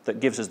that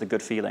gives us the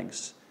good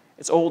feelings.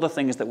 It's all the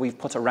things that we've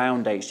put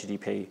around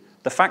HTTP.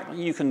 The fact that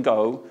you can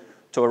go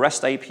to a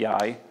REST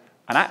API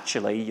and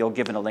actually you're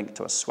given a link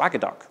to a Swagger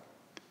doc.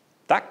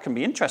 That can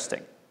be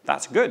interesting.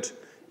 That's good.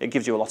 It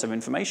gives you a lot of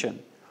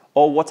information.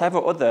 Or whatever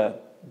other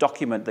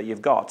document that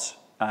you've got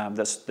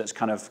that's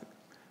kind of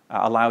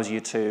allows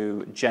you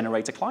to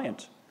generate a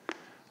client.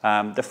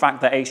 The fact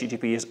that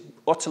HTTP is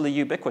utterly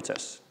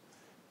ubiquitous,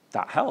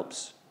 that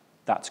helps.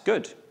 That's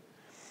good.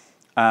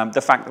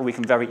 The fact that we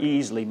can very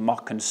easily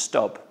mock and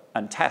stub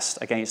and test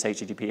against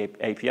HTTP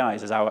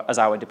APIs as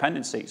our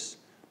dependencies.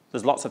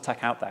 There's lots of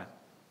tech out there.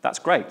 That's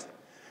great.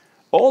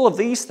 All of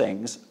these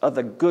things are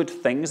the good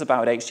things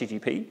about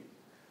HTTP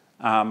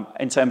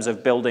in terms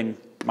of building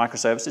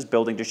microservices,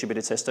 building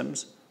distributed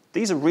systems.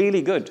 These are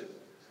really good.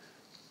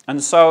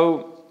 And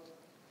so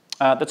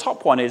the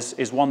top one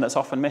is one that's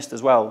often missed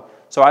as well.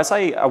 So I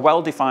say a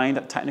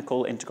well-defined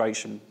technical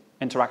interaction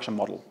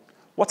model.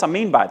 What I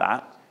mean by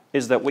that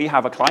is that we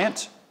have a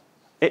client.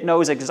 It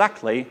knows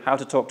exactly how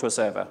to talk to a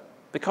server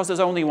because there's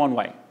only one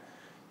way.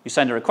 You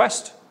send a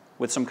request,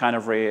 with some kind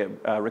of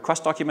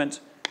request document,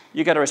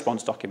 you get a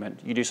response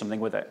document, you do something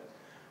with it.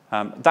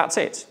 That's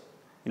it.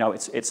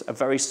 It's a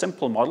very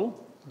simple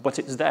model, but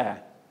it's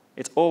there.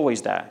 It's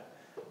always there,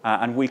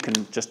 and we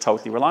can just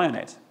totally rely on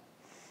it.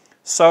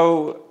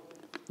 So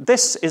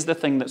this is the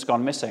thing that's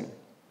gone missing.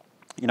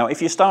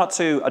 If you start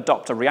to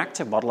adopt a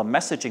reactive model, a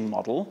messaging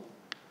model,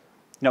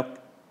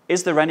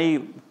 is there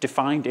any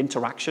defined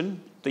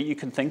interaction that you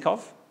can think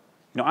of?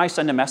 I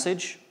send a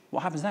message,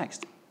 what happens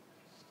next?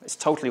 It's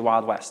totally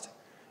Wild West.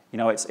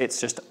 It's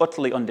just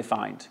utterly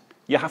undefined.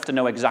 You have to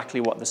know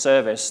exactly what the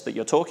service that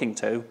you're talking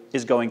to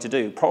is going to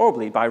do,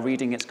 probably by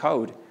reading its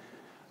code.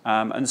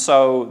 And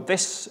so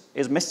this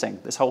is missing,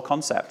 this whole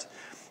concept.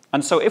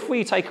 And so if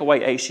we take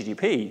away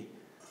HTTP,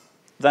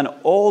 then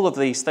all of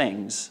these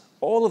things,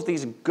 all of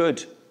these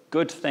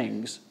good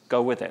things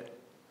go with it.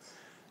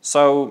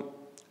 So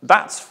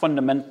that's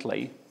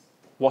fundamentally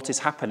what is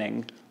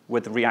happening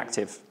with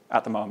Reactive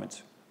at the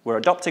moment. We're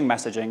adopting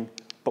messaging,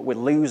 but we're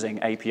losing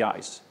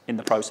APIs in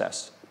the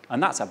process.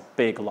 And that's a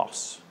big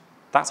loss.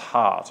 That's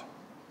hard.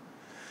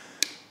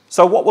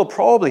 So what will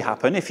probably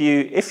happen if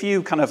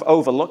you kind of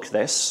overlook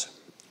this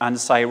and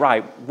say,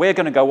 right, we're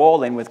going to go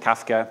all in with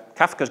Kafka.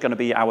 Kafka's going to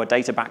be our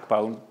data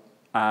backbone.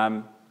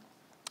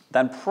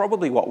 Then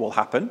probably what will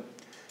happen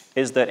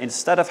is that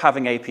instead of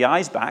having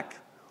APIs back,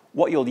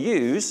 what you'll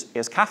use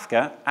is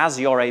Kafka as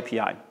your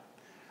API.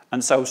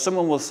 And so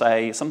someone will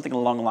say something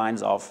along the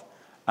lines of,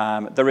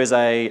 there is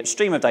a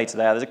stream of data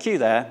there, there's a queue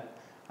there,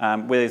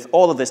 with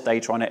all of this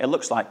data on it, it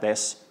looks like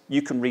this,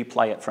 you can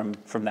replay it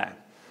from there.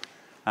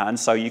 And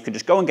so you can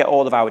just go and get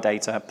all of our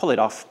data, pull it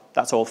off,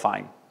 that's all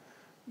fine.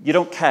 You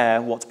don't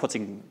care what's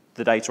putting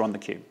the data on the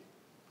queue.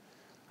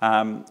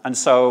 And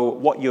so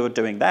what you're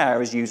doing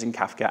there is using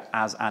Kafka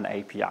as an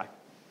API,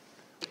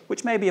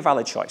 which may be a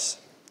valid choice.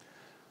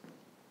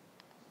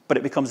 But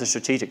it becomes a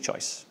strategic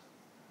choice.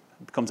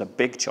 It becomes a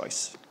big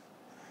choice.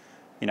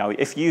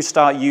 If you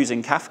start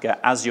using Kafka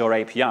as your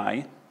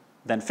API,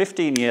 then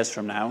 15 years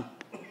from now,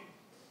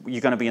 you're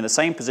going to be in the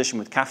same position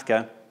with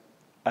Kafka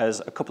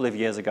as a couple of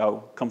years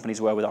ago companies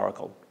were with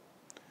Oracle,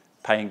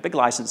 paying big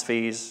license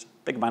fees,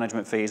 big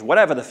management fees,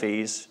 whatever the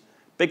fees,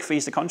 big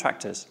fees to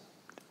contractors.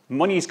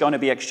 Money's going to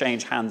be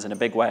exchanged hands in a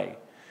big way,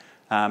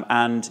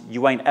 and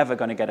you ain't ever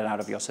going to get it out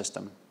of your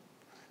system,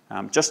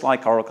 just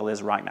like Oracle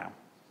is right now.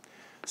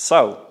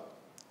 So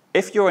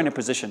if you're in a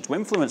position to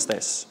influence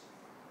this,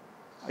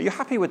 are you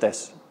happy with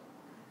this?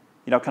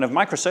 Kind of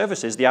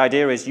microservices, the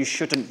idea is you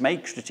shouldn't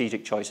make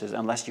strategic choices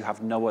unless you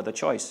have no other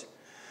choice.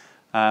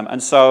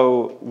 And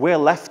so we're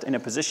left in a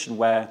position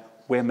where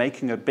we're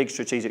making a big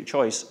strategic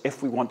choice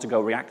if we want to go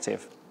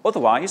reactive.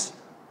 Otherwise,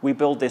 we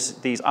build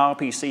these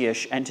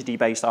RPC-ish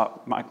entity-based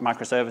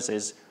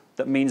microservices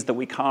that means that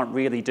we can't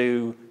really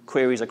do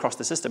queries across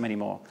the system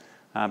anymore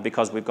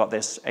because we've got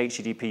this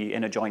HTTP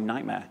inner join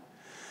nightmare.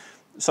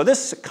 So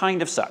this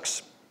kind of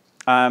sucks.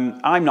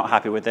 I'm not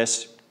happy with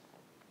this.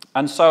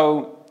 And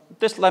so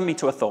this led me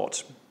to a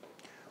thought,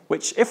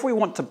 which if we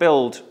want to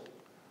build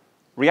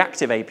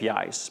reactive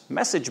APIs,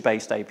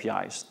 message-based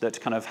APIs that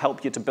kind of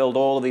help you to build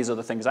all of these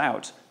other things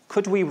out,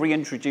 could we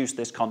reintroduce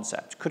this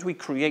concept? Could we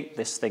create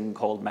this thing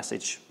called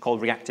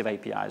reactive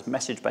APIs,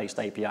 message-based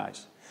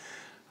APIs?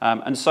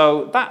 And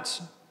so that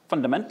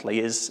fundamentally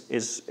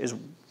is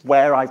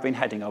where I've been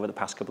heading over the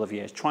past couple of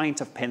years, trying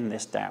to pin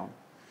this down.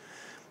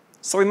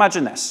 So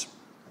imagine this.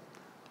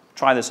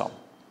 Try this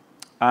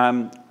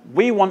on.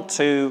 We want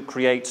to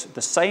create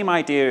the same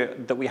idea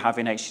that we have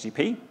in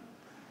HTTP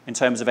in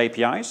terms of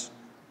APIs,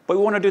 but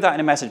we want to do that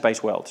in a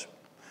message-based world.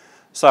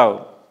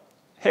 So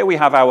here we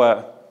have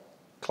our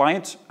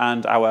client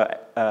and our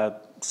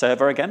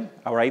server again,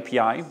 our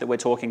API that we're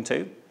talking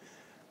to.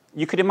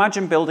 You could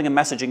imagine building a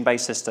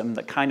messaging-based system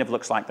that kind of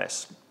looks like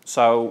this.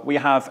 So we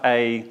have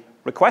a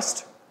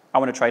request. I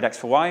want to trade X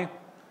for Y.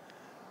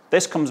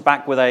 This comes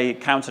back with a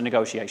counter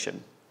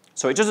negotiation.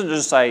 So it doesn't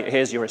just say,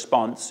 here's your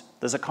response.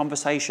 There's a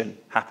conversation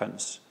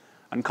happens.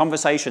 And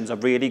conversations are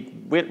really,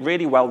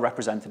 really well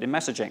represented in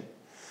messaging.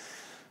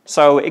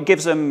 So it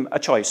gives them a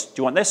choice. Do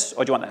you want this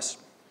or do you want this?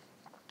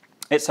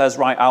 It says,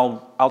 right,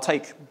 I'll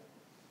take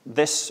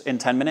this in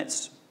 10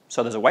 minutes.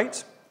 So there's a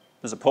wait,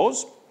 there's a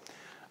pause,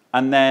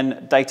 and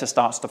then data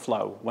starts to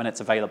flow when it's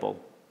available.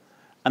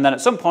 And then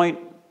at some point,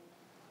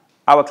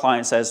 our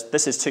client says,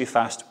 this is too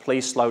fast,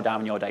 please slow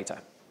down your data.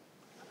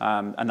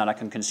 And then I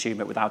can consume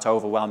it without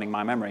overwhelming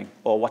my memory,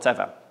 or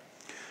whatever.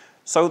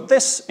 So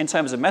this, in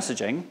terms of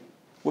messaging,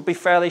 would be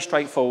fairly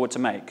straightforward to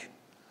make.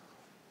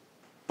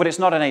 But it's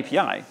not an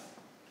API.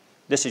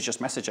 This is just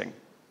messaging.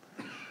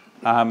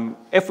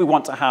 If we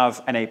want to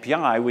have an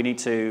API, we need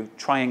to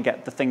try and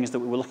get the things that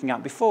we were looking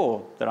at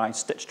before that I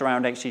stitched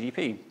around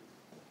HTTP.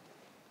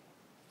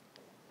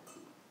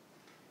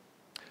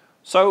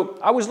 So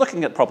I was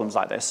looking at problems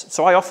like this.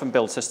 So I often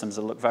build systems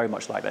that look very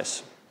much like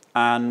this.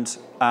 And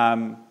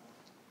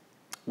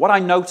what I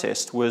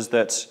noticed was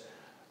that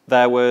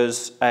there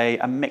was a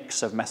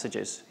mix of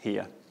messages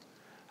here.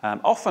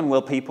 Often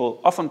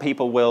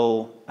people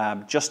will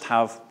just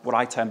have what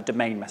I term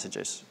domain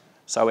messages.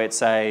 So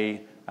it's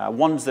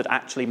ones that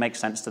actually make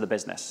sense to the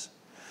business.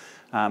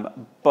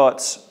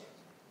 But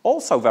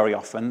also very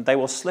often, they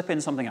will slip in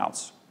something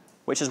else,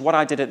 which is what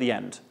I did at the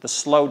end, the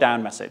slow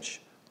down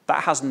message.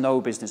 That has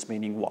no business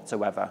meaning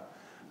whatsoever.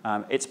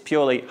 It's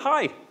purely,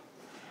 hi.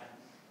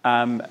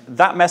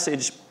 That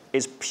message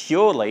is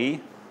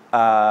purely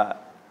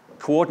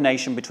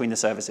coordination between the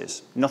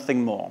services,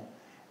 nothing more.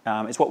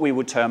 It's what we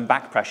would term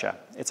back pressure.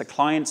 It's a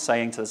client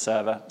saying to the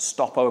server,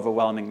 stop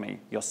overwhelming me,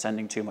 you're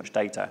sending too much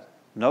data.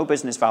 No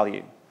business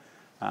value,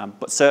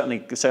 but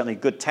certainly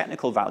good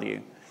technical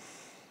value.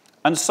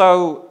 And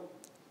so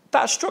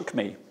that struck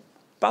me.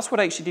 That's what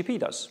HTTP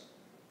does.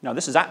 Now,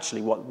 this is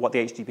actually what the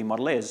HTTP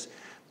model is.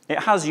 It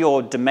has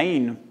your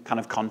domain kind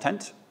of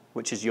content,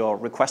 which is your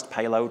request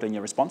payload and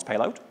your response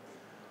payload,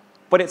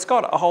 but it's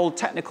got a whole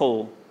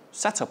technical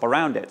setup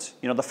around it.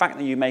 You know, the fact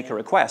that you make a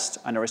request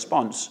and a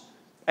response,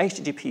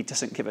 HTTP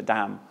doesn't give a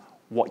damn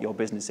what your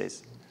business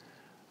is.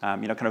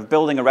 You know, kind of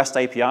building a REST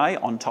API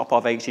on top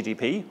of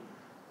HTTP,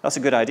 that's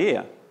a good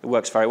idea. It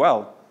works very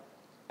well.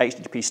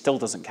 HTTP still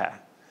doesn't care.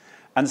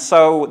 And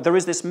so there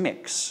is this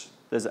mix.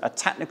 There's a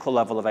technical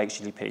level of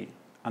HTTP,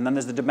 and then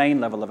there's the domain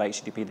level of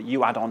HTTP that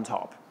you add on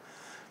top.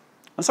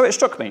 And so it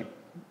struck me.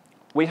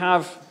 We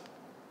have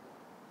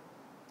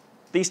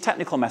these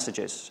technical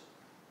messages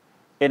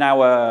in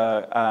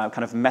our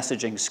kind of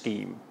messaging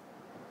scheme.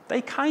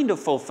 They kind of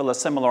fulfill a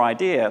similar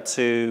idea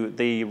to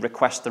the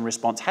request and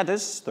response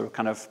headers, the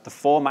kind of the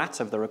format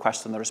of the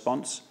request and the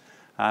response,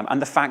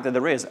 and the fact that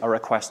there is a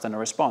request and a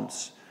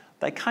response.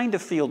 They kind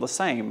of feel the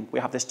same. We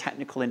have this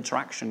technical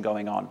interaction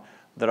going on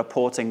that are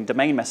porting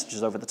domain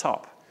messages over the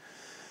top.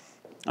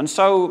 And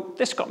so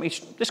this got me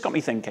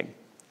thinking.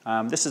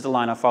 This is the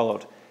line I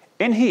followed.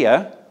 In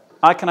here,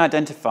 I can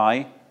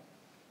identify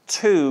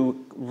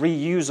two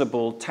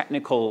reusable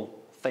technical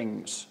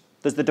things.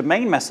 There's the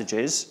domain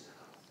messages,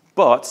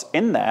 but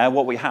in there,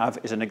 what we have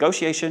is a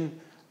negotiation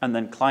and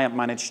then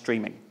client-managed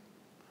streaming.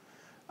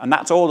 And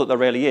that's all that there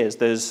really is.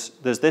 There's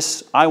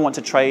this, I want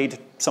to trade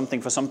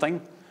something for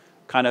something,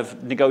 kind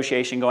of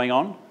negotiation going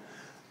on.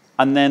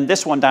 And then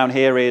this one down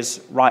here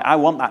is, right, I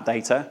want that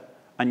data,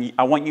 and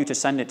I want you to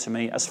send it to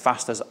me as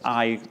fast as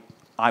I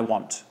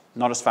want,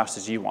 not as fast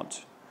as you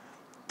want.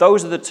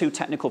 Those are the two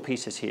technical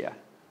pieces here.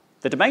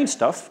 The domain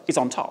stuff is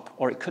on top,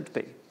 or it could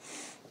be.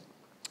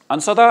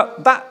 And so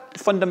that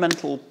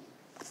fundamental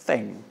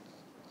thing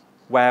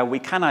where we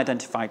can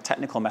identify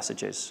technical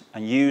messages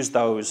and use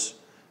those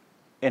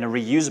in a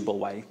reusable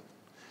way,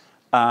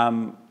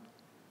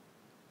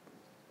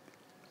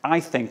 I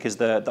think is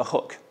the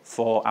hook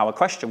for our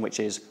question, which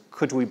is,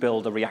 could we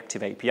build a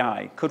reactive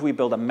API? Could we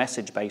build a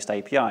message-based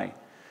API?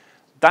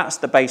 That's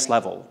the base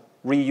level.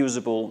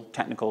 Reusable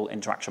technical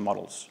interaction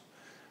models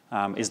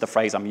is the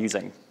phrase I'm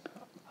using.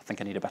 I think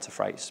I need a better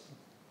phrase.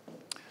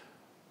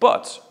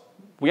 But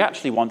we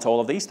actually want all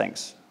of these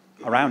things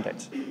around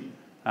it.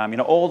 You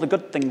know, all the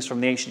good things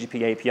from the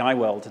HTTP API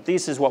world,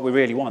 this is what we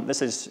really want.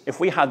 This is, if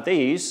we had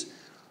these,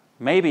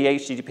 maybe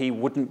HTTP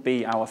wouldn't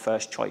be our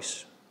first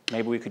choice.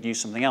 Maybe we could use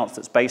something else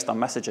that's based on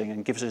messaging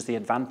and gives us the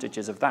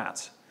advantages of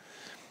that.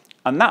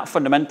 And that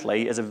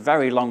fundamentally is a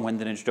very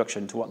long-winded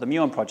introduction to what the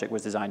Muon project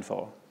was designed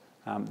for.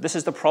 This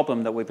is the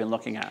problem that we've been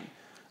looking at.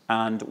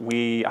 And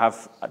we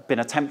have been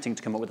attempting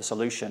to come up with a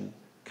solution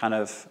kind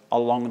of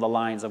along the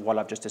lines of what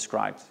I've just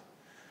described.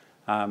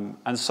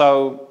 And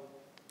so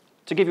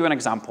to give you an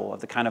example of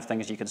the kind of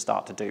things you can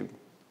start to do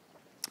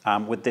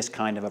with this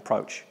kind of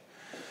approach.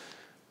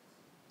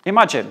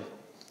 Imagine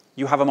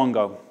you have a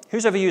Mongo.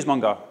 Who's ever used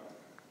Mongo?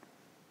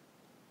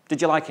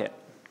 Did you like it?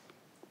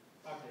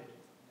 I did.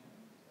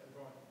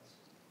 Everyone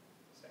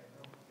was saying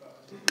no,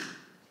 but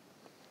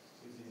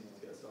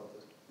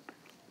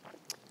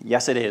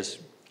Yes, it is.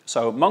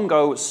 So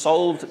Mongo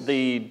solved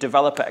the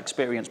developer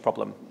experience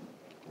problem.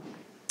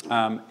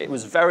 It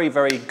was very,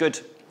 very good,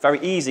 very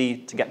easy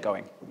to get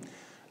going.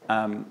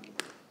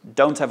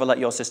 Don't ever let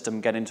your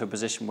system get into a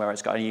position where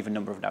it's got an even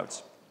number of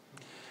nodes.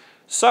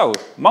 So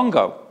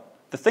Mongo,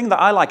 the thing that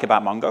I like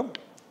about Mongo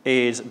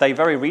is they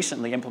very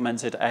recently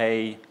implemented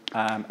a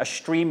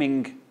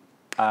streaming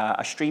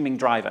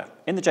driver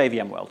in the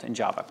JVM world in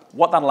Java.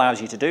 What that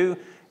allows you to do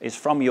is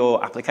from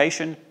your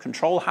application,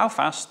 control how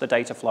fast the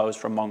data flows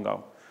from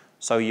Mongo.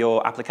 So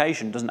your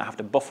application doesn't have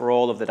to buffer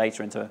all of the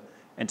data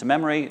into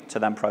memory to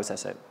then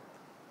process it.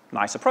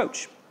 Nice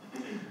approach.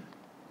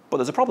 But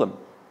there's a problem.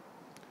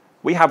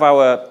 We have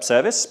our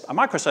service, a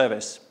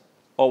microservice,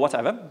 or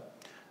whatever.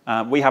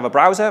 We have a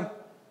browser.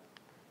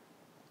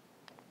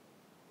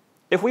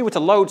 If we were to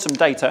load some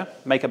data,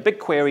 make a big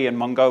query in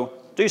Mongo,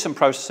 do some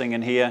processing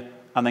in here,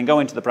 and then go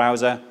into the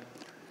browser,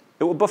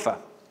 it will buffer.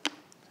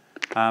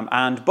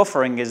 And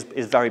buffering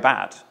is very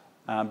bad.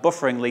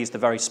 Buffering leads to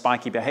very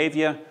spiky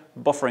behavior.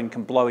 Buffering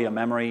can blow your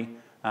memory.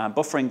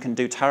 Buffering can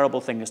do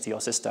terrible things to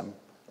your system.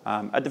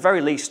 At the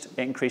very least, it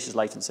increases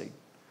latency.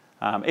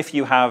 If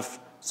you have,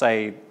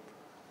 say,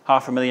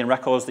 500,000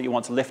 records that you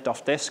want to lift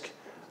off disk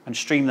and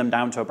stream them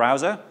down to a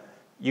browser,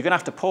 you're going to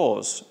have to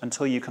pause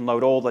until you can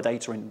load all the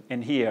data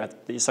in here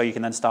so you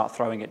can then start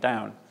throwing it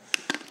down.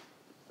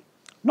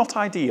 Not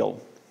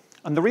ideal.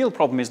 And the real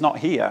problem is not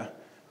here,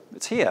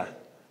 it's here.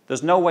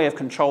 There's no way of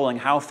controlling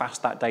how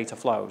fast that data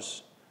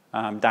flows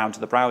down to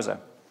the browser.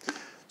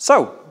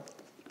 So,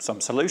 some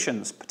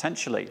solutions,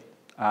 potentially.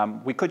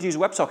 We could use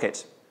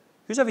WebSockets.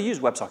 Who's ever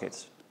used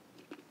WebSockets?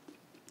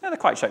 Yeah, they're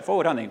quite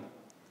straightforward, aren't they?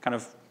 Kind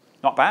of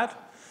not bad.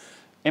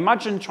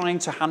 Imagine trying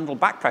to handle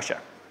back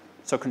pressure,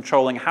 so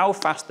controlling how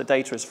fast the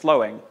data is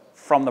flowing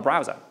from the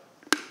browser.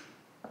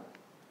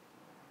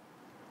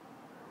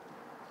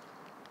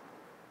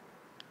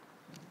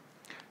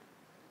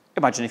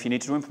 Imagine if you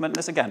needed to implement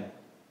this again.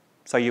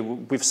 So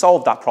we've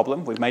solved that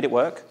problem, we've made it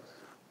work,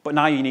 but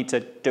now you need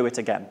to do it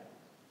again.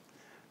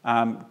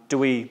 Do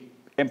we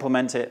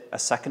implement it a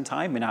second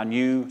time in our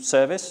new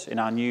service, in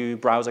our new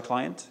browser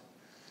client?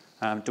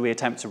 Do we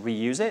attempt to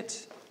reuse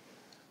it?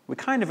 We're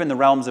kind of in the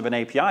realms of an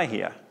API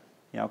here.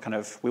 You know, kind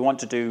of, we want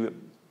to do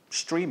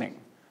streaming,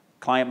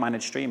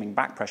 client-managed streaming,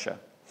 back pressure.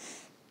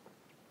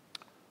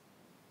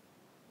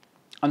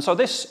 And so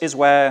this is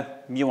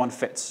where Muon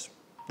fits,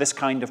 this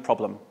kind of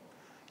problem.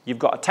 You've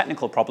got a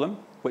technical problem,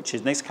 which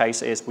in this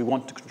case is we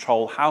want to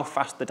control how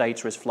fast the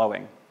data is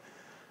flowing.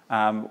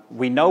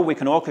 We know we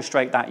can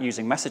orchestrate that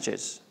using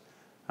messages,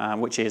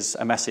 which is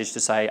a message to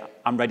say,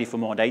 I'm ready for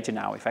more data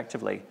now,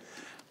 effectively.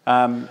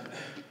 But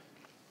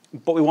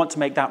we want to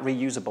make that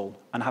reusable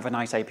and have a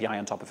nice API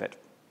on top of it.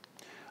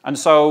 And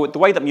so the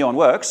way that Muon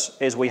works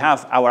is we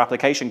have our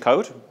application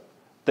code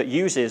that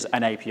uses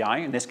an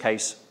API. In this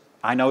case,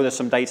 I know there's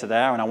some data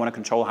there, and I want to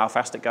control how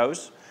fast it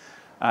goes.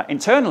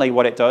 Internally,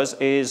 what it does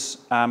is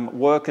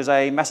work as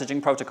a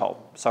messaging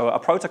protocol. So a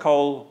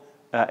protocol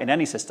in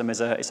any system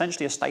is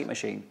essentially a state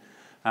machine,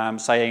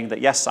 saying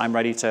that, yes, I'm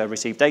ready to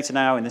receive data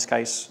now, in this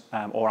case,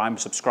 or I'm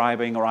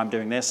subscribing, or I'm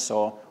doing this,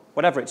 or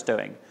whatever it's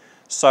doing.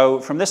 So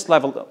from this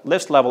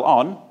level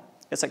on,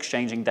 it's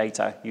exchanging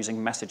data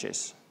using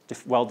messages,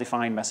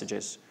 well-defined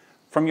messages.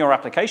 From your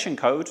application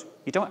code,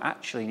 you don't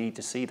actually need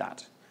to see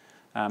that.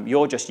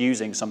 You're just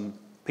using some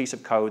piece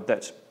of code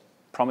that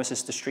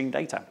promises to stream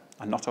data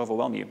and not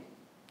overwhelm you.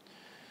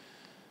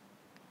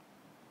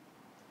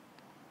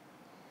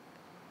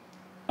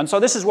 And so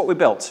this is what we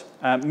built.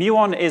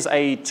 Muon is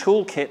a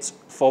toolkit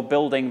for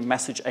building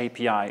message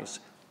APIs.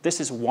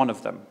 This is one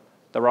of them.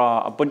 There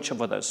are a bunch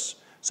of others.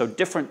 So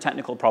different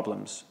technical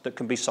problems that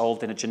can be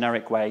solved in a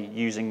generic way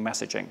using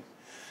messaging.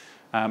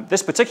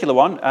 This particular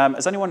one,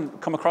 has anyone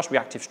come across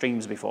reactive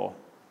streams before?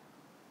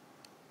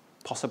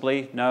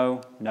 Possibly?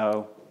 No?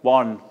 No.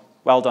 One.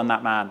 Well done,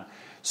 that man.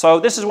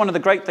 So this is one of the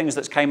great things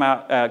that's come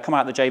out of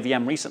the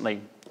JVM recently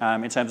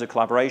in terms of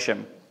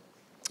collaboration.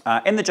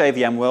 In the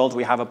JVM world,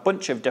 we have a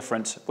bunch of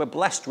different, we're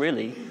blessed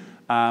really,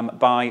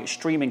 by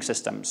streaming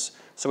systems.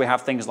 So we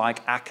have things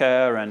like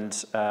Akka and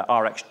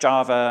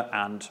RxJava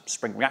and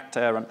Spring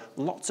Reactor and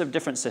lots of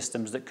different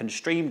systems that can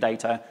stream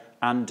data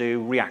and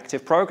do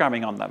reactive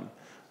programming on them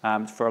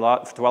to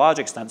a large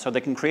extent. So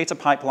they can create a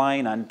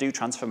pipeline and do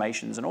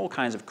transformations and all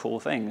kinds of cool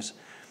things.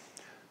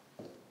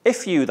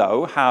 If you,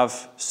 though,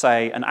 have,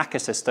 say, an Akka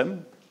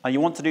system and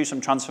you want to do some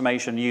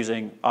transformation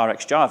using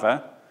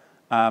RxJava,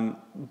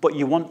 but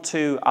you want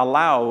to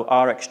allow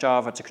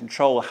RxJava to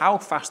control how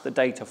fast the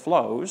data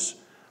flows,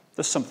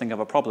 there's something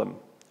of a problem.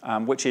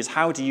 Which is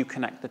how do you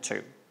connect the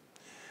two?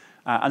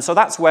 And so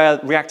that's where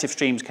reactive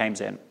streams came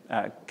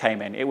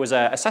in. It was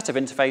a set of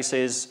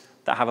interfaces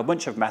that have a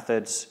bunch of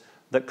methods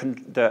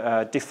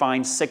that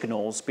define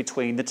signals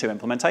between the two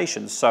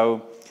implementations.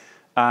 So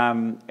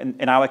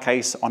in our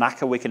case, on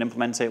Akka, we can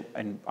implement it.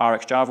 In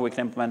RxJava, we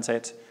can implement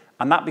it.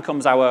 And that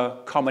becomes our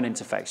common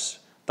interface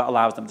that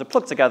allows them to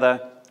plug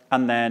together,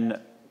 and then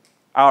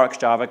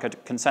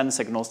RxJava can send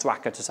signals to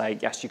Akka to say,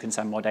 yes, you can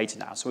send more data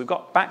now. So we've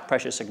got back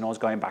pressure signals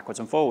going backwards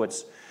and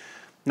forwards.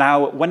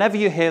 Now, whenever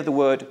you hear the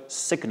word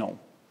signal,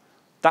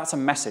 that's a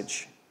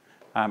message.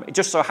 It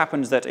just so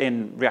happens that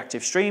in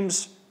reactive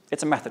streams,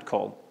 it's a method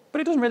call. But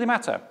it doesn't really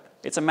matter.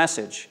 It's a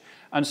message.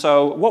 And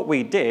so what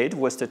we did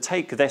was to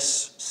take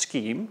this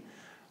scheme,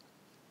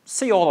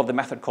 see all of the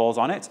method calls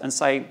on it, and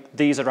say,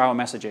 these are our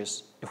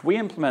messages. If we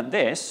implement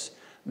this,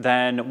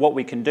 then what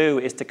we can do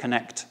is to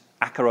connect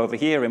Akka over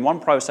here in one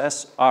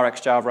process,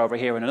 RxJava over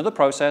here in another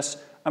process,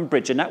 and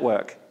bridge a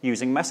network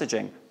using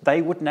messaging.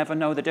 They would never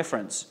know the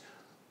difference.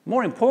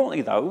 More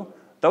importantly, though,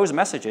 those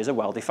messages are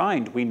well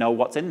defined. We know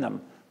what's in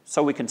them.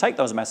 So we can take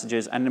those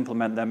messages and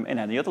implement them in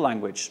any other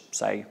language,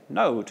 say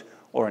Node,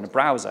 or in a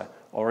browser,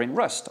 or in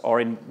Rust, or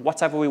in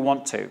whatever we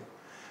want to.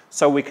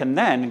 So we can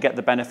then get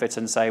the benefit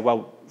and say,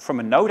 well, from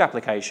a Node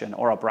application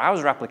or a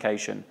browser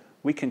application,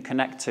 we can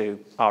connect to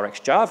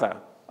RxJava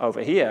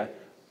over here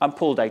and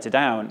pull data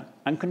down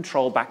and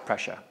control back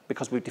pressure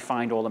because we've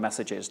defined all the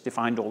messages,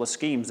 defined all the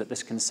schemes that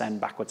this can send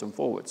backwards and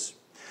forwards.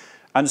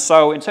 And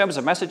so in terms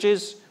of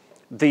messages,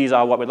 these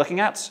are what we're looking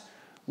at.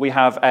 We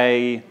have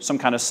some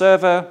kind of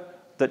server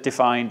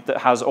that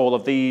has all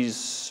of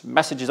these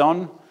messages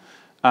on.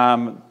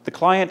 The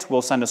client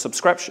will send a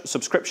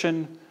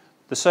subscription.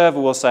 The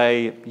server will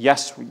say,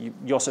 yes,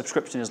 your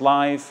subscription is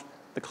live.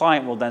 The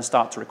client will then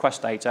start to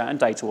request data, and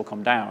data will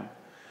come down.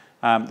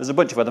 There's a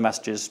bunch of other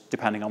messages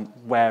depending on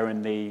where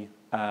in the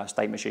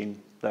state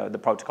machine the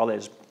protocol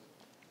is.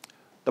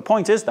 The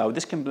point is, though,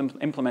 this can be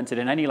implemented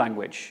in any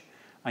language,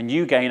 and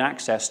you gain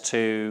access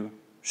to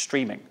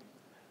streaming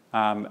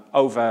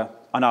over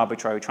an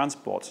arbitrary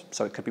transport.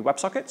 So it could be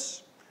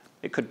WebSockets,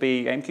 it could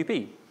be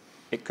AMQP,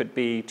 it could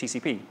be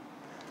TCP.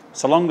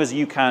 So long as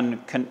you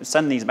can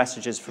send these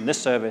messages from this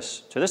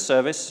service to this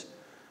service,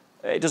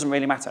 it doesn't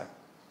really matter.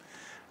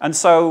 And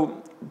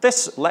so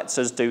this lets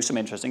us do some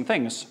interesting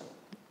things.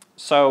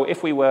 So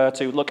if we were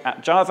to look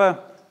at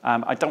Java,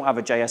 I don't have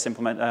a JS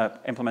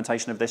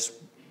implementation of this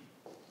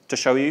to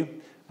show you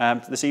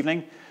this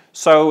evening.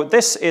 So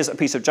this is a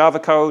piece of Java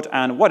code,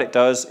 and what it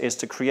does is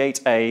to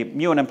create a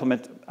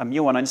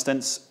Muon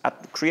instance,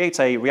 create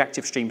a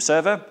reactive stream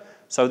server.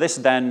 So this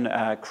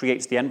then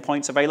creates the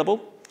endpoints available.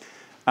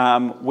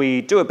 We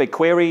do a big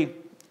query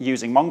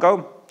using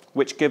Mongo,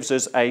 which gives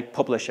us a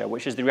publisher,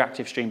 which is the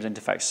reactive streams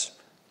interface.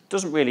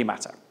 Doesn't really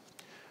matter.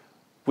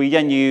 We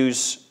then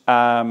use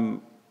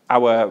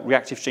our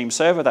reactive stream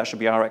server, that should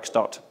be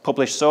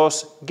rx.publish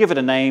source, give it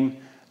a name,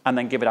 and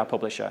then give it our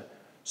publisher.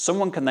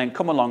 Someone can then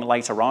come along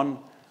later on,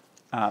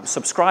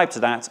 subscribe to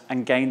that,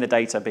 and gain the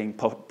data being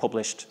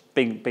published,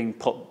 being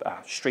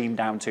streamed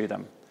down to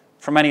them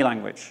from any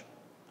language.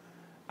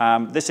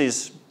 This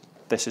is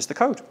the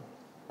code.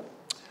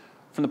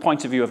 From the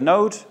point of view of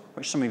Node,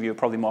 which some of you are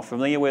probably more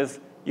familiar with,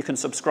 you can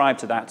subscribe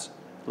to that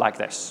like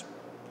this.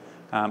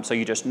 So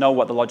you just know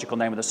what the logical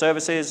name of the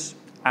service is,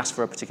 ask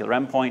for a particular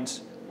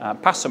endpoint,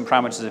 pass some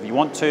parameters if you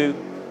want to,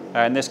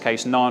 in this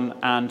case none,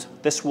 and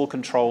this will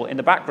control, in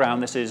the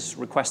background, this is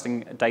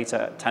requesting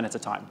data 10 at a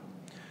time.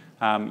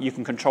 You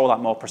can control that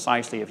more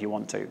precisely if you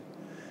want to,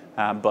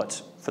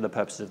 but for the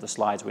purposes of the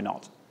slides, we're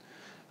not.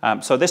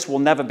 So this will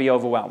never be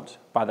overwhelmed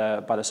by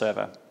the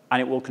server, and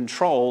it will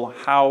control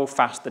how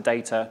fast the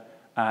data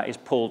is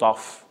pulled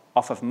off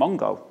of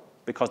Mongo,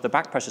 because the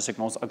back pressure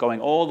signals are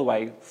going all the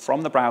way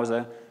from the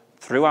browser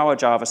through our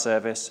Java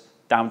service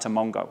down to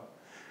Mongo.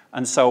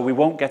 And so we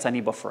won't get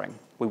any buffering.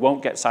 We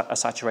won't get a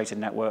saturated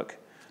network.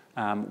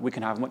 We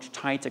can have much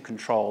tighter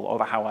control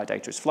over how our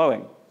data is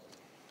flowing,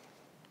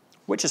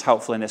 which is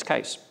helpful in this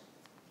case.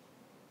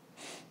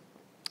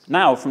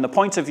 Now, from the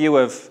point of view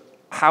of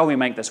how we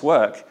make this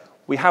work,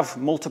 we have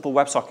multiple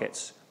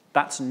WebSockets.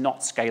 That's not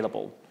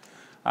scalable.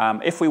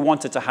 If we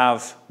wanted to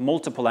have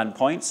multiple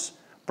endpoints,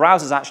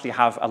 browsers actually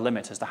have a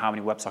limit as to how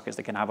many WebSockets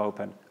they can have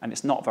open, and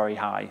it's not very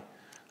high.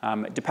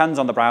 It depends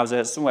on the browser,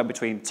 it's somewhere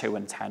between 2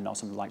 and 10 or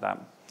something like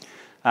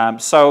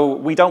that. So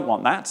we don't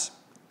want that.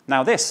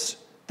 Now this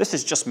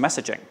is just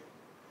messaging.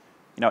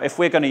 You know, if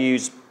we're going to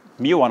use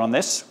Muon on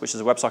this, which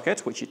is a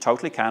WebSocket, which you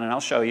totally can, and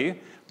I'll show you,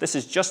 this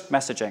is just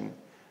messaging.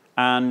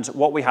 And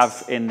what we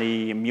have in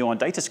the Muon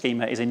data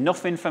schema is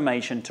enough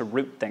information to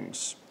route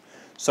things.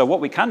 So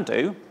what we can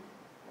do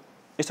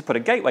is to put a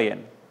gateway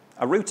in,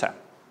 a router.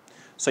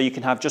 So you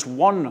can have just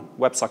one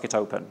WebSocket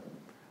open.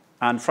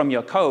 And from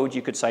your code,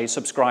 you could say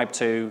subscribe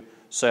to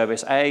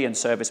service A and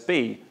service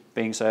B,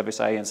 being service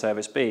A and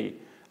service B.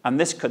 And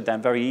this could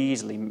then very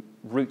easily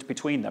route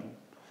between them.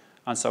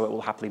 And so it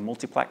will happily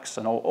multiplex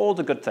and all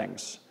the good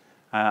things.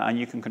 And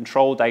you can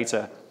control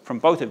data from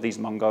both of these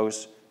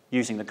Mongos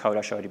using the code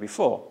I showed you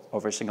before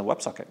over a single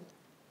WebSocket.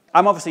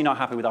 I'm obviously not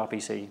happy with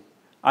RPC.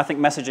 I think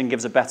messaging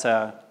gives a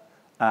better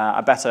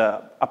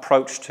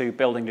approach to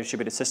building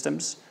distributed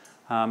systems.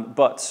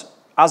 But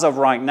as of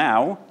right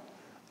now,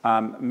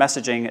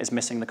 messaging is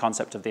missing the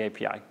concept of the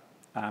API.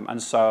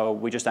 And so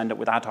we just end up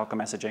with ad hoc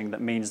messaging that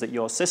means that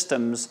your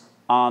systems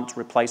aren't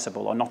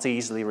replaceable or not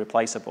easily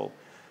replaceable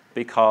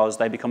because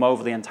they become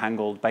overly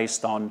entangled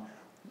based on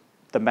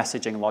the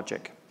messaging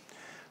logic.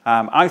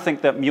 I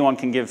think that Muon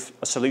can give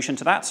a solution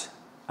to that.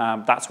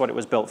 That's what it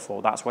was built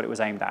for. That's what it was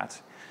aimed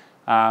at.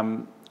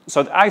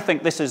 So I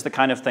think this is the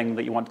kind of thing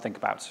that you want to think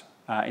about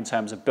in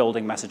terms of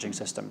building messaging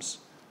systems,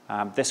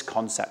 this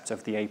concept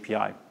of the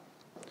API.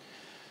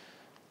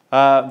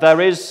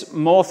 There is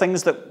more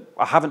things that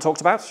I haven't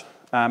talked about,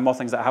 more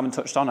things that I haven't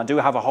touched on. I do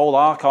have a whole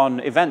arc on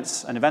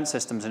events and event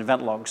systems and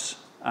event logs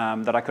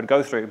that I could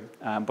go through,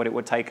 but it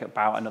would take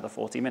about another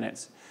 40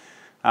 minutes.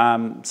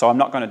 So I'm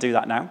not going to do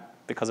that now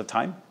because of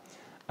time.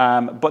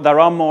 But there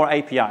are more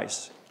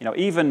APIs. You know,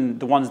 even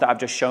the ones that I've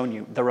just shown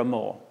you, there are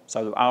more.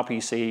 So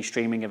RPC,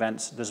 streaming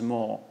events, there's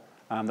more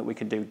that we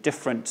can do.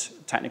 Different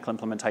technical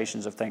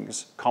implementations of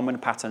things, common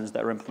patterns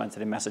that are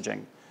implemented in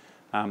messaging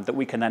that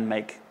we can then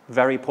make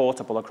very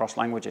portable across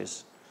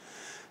languages.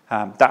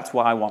 That's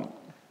what I want.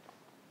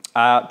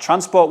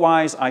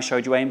 Transport-wise, I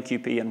showed you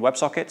AMQP and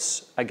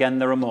WebSockets. Again,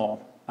 there are more.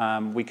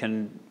 We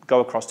can go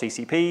across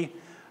TCP.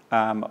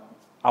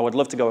 I would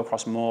love to go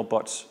across more,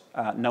 but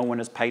no one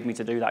has paid me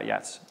to do that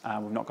yet.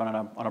 We've not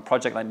gone on a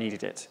project that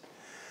needed it.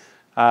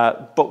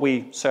 But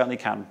we certainly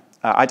can.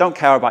 I don't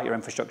care about your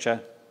infrastructure.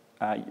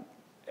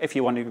 If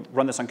you want to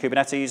run this on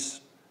Kubernetes,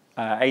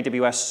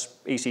 AWS,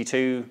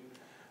 EC2,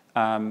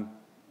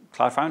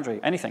 Cloud Foundry,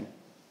 anything.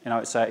 You know,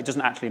 it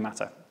doesn't actually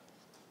matter.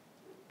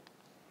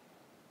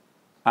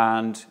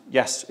 And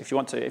yes, if you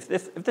want to,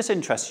 if this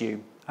interests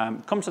you,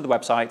 come to the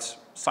website,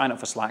 sign up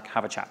for Slack,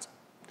 have a chat.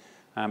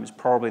 It's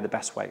probably the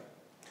best way.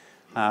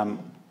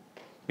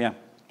 Yeah.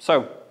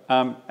 So,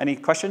 any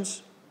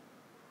questions?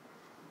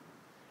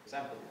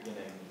 example at the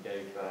beginning, you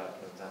gave,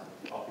 for example,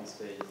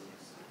 RPC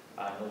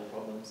and all the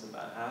problems that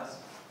that has.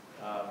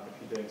 If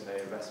you're doing, say,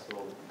 a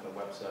RESTful kind of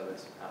web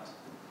service, perhaps.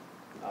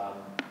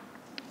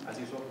 As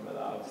you were talking about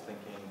that, I was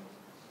thinking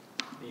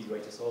the easy way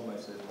to solve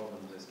most of those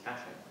problems is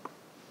caching.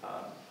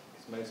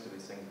 Because most of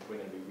these things are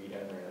going to be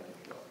read-only, like if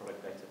you've got a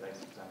product database,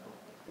 for example.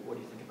 What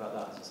do you think about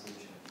that as a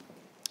solution?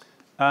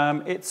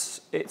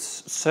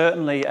 It's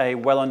certainly a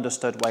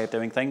well-understood way of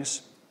doing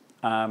things.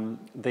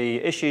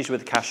 The issues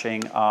with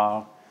caching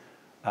are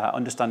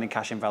understanding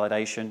cache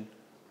invalidation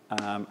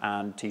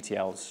and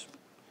TTLs.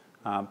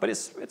 But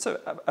it's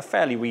a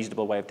fairly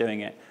reasonable way of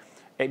doing it.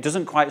 It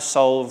doesn't quite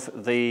solve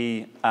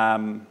the,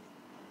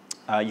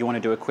 you want to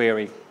do a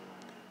query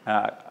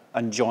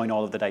and join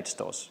all of the data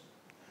stores.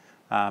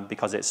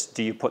 Because it's,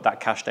 do you put that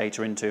cache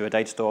data into a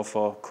data store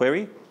for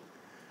query?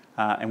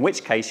 In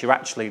which case, you're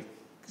actually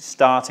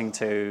starting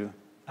to,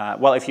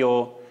 well, if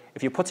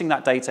you're putting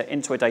that data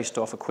into a data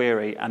store for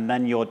query and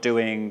then you're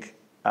doing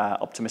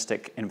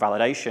optimistic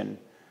invalidation,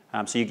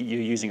 so you're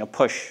using a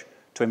push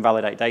to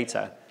invalidate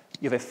data,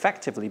 you've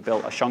effectively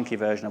built a chunky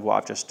version of what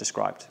I've just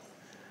described.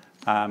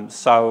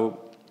 So,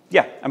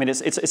 yeah, I mean,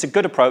 it's a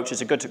good approach,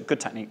 it's a good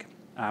technique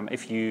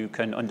if you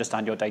can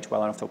understand your data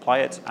well enough to apply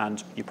it,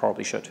 and you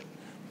probably should.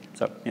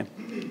 So, yeah.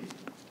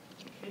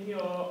 In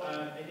your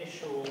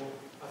initial,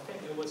 I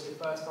think it was your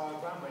first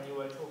diagram when you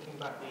were talking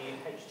about the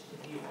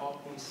HTTP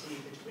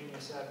RPC between your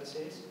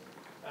services,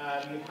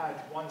 you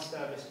had one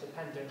service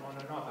dependent on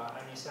another,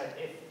 and you said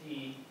if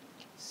the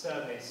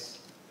service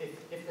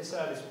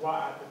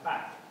right at the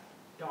back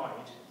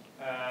died,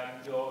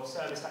 your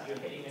service that you're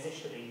hitting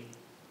initially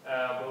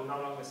will no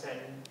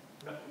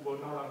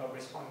longer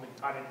respond with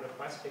valid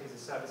requests because the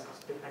service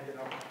is dependent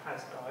on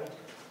has died.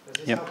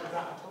 Does this help with that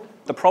at all?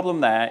 The problem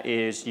there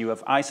is you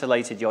have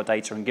isolated your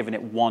data and given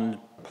it one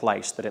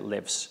place that it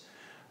lives.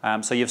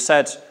 So you've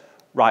said,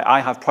 right, I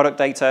have product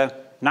data.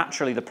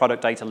 Naturally, the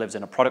product data lives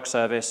in a product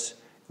service.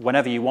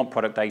 Whenever you want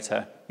product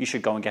data, you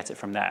should go and get it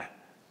from there,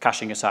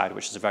 caching aside,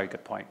 which is a very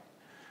good point.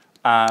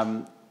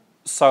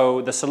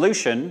 So the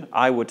solution,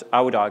 I would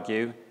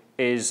argue,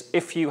 is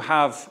if you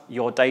have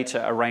your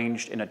data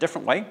arranged in a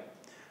different way.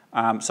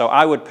 So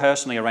I would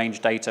personally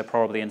arrange data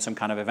probably in some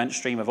kind of event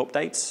stream of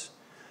updates.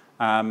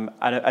 An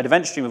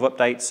event stream of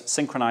updates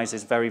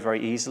synchronizes very,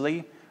 very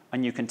easily,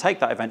 and you can take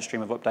that event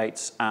stream of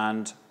updates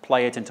and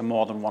play it into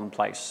more than one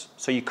place.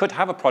 So you could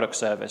have a product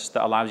service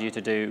that allows you to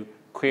do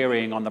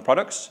querying on the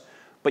products,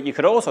 but you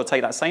could also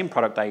take that same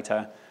product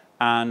data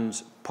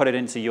and put it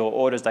into your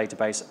orders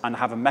database and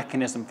have a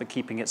mechanism for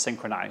keeping it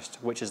synchronized,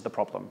 which is the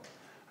problem.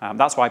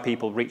 That's why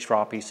people reach for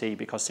RPC,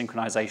 because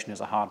synchronization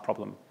is a hard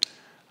problem.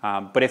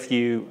 But if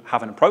you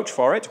have an approach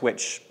for it,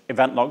 which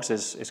event logs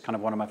is kind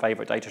of one of my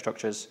favorite data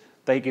structures,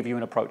 they give you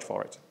an approach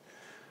for it.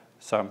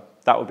 So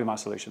that would be my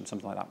solution,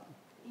 something like that.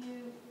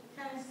 You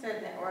kind of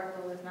said that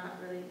Oracle is not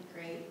really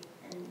great,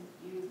 and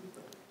you...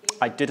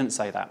 I didn't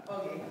say that.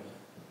 Okay.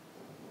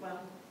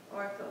 Well,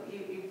 Oracle,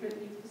 you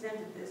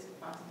presented this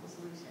possible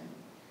solution.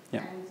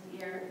 Yeah. And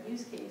your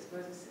use case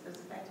was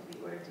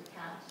effectively order to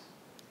cache,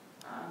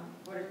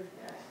 order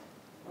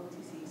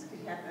OTCs, because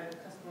you have the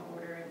customer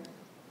order and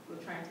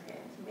we're trying to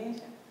get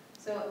information.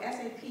 So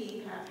SAP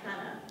have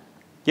HANA.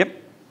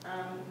 Yep.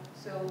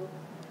 So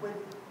would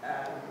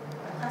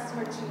a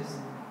customer choose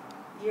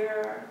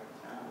your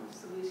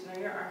solution or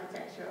your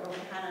architecture over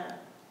HANA,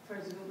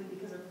 presumably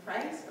because of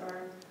price,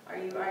 or are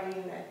you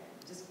arguing that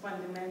just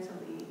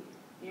fundamentally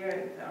the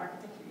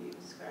architecture you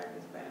described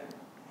is better?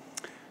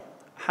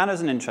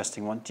 HANA's an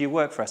interesting one. Do you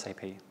work for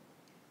SAP?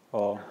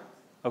 Or,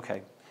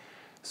 okay.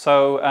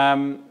 So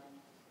I'm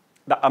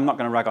not going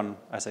to rag on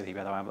SAP,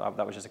 by the way.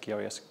 That was just a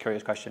curious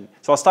question.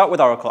 So I'll start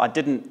with Oracle. I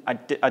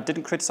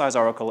didn't criticize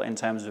Oracle in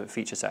terms of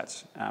feature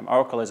sets.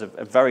 Oracle is a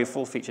very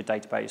full-featured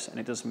database, and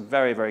it does some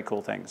very, very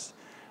cool things.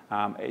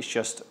 It's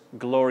just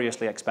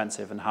gloriously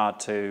expensive and hard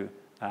to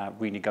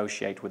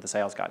renegotiate with the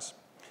sales guys.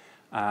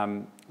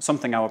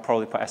 Something I would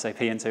probably put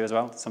SAP into as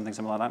well, something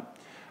similar like that.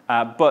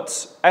 But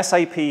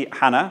SAP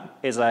HANA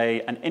is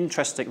an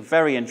interesting,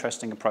 very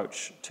interesting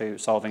approach to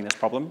solving this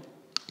problem.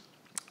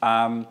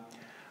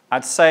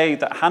 I'd say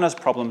that HANA's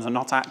problems are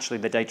not actually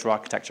the data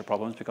architecture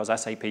problems, because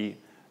SAP,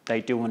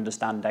 they do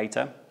understand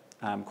data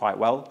quite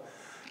well.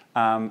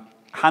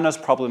 HANA's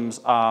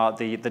problems are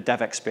the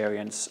dev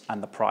experience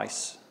and the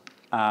price.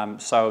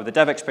 So the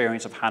dev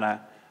experience of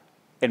HANA,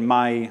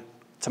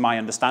 to my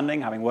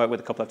understanding, having worked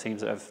with a couple of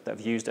teams that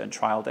have used it and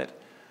trialed it,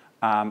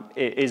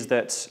 is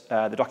that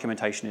the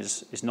documentation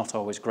is not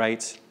always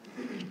great.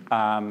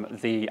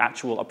 The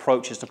actual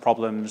approaches to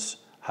problems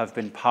have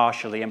been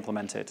partially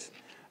implemented.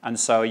 And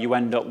so you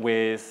end up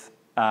with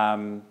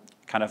kind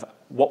of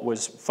what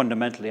was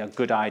fundamentally a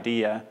good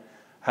idea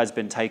has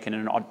been taken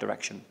in an odd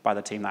direction by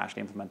the team that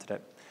actually implemented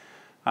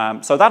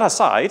it. So that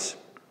aside,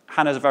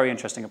 HANA is a very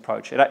interesting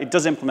approach. It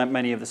does implement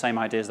many of the same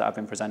ideas that I've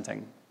been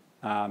presenting.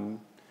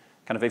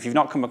 Kind of, if you've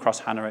not come across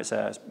HANA, it's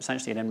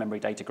essentially an in-memory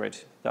data grid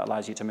that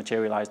allows you to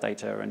materialize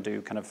data and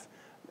do kind of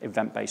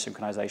event-based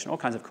synchronization, all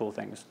kinds of cool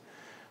things.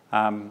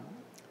 And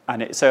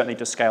it certainly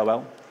does scale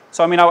well.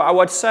 So I mean, I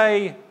would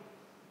say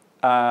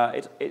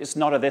it's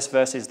not a this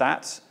versus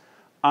that.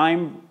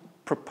 I'm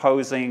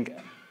proposing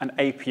an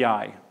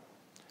API,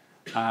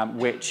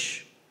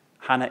 which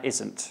HANA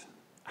isn't.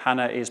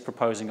 HANA is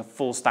proposing a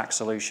full stack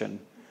solution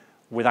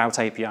without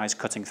APIs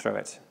cutting through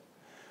it.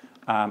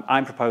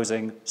 I'm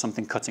proposing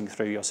something cutting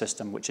through your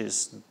system, which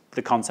is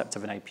the concept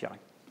of an API.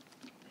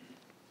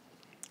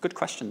 Good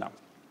question, though.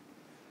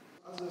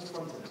 As a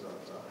front-end developer,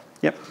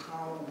 Yep.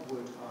 how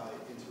would I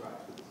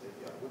interact with this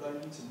API? Would I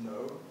need to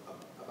know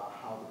about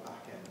how the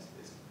back-end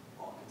is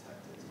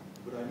architected?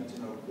 Would I need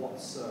to know what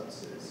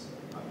services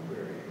I'm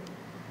querying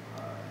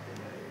in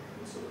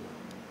a sort of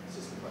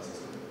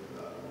system-by-system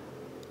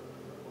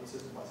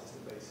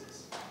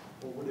basis?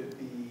 Or would it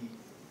be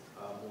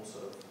more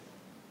sort of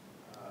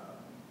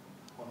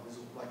on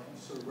like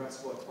sort of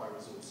REST works by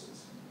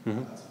resources?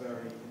 That's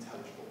very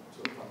intelligible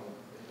to a front-end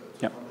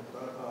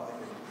developer. I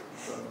can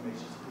throw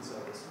information to the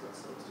service,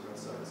 REST service to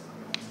REST service,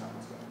 and understand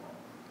what's going on.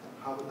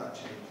 How would that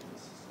change in the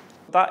system?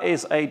 That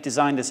is a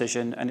design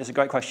decision, and it's a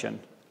great question,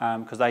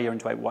 because there you're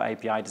into what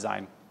API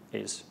design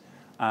is.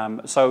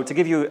 So to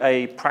give you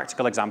a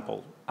practical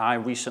example, I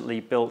recently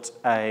built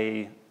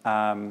I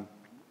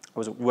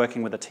was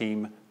working with a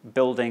team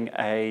building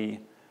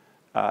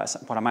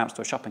what amounts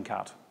to a shopping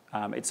cart.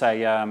 It's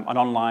an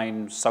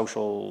online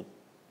social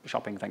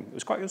shopping thing.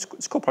 It's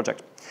a cool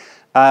project.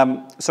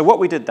 So what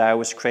we did there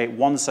was create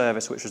one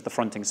service, which was the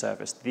fronting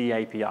service, the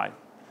API.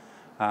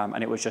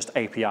 And it was just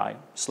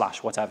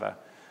API/whatever.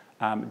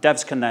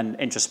 Devs can then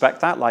introspect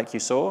that, like you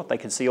saw. They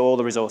can see all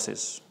the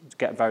resources,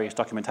 get various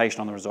documentation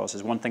on the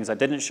resources. One thing I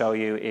didn't show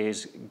you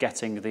is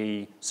getting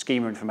the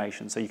schema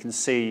information. So you can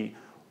see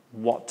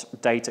what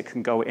data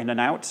can go in and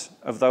out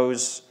of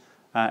those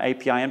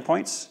API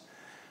endpoints.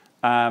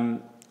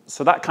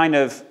 So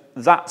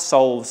that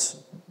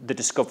solves the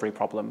discovery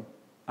problem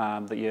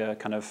that you're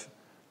kind of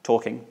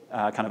talking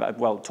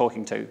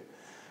to.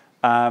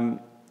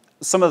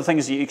 Some of the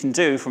things that you can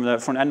do from the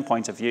front end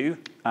point of view,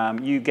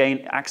 you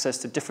gain access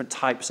to different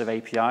types of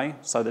API.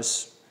 So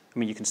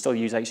you can still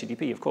use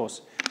HTTP, of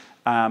course,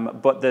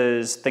 but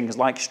there's things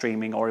like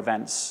streaming or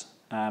events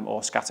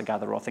or scatter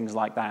gather or things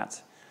like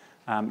that.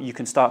 You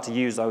can start to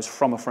use those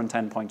from a front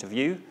end point of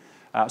view.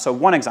 So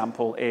one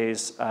example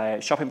is a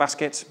shopping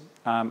basket.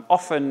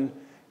 Often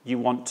you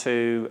want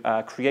to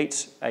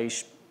create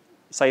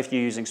say if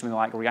you're using something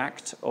like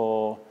React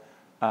or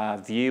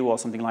Vue or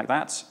something like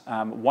that.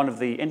 One of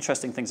the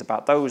interesting things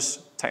about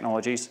those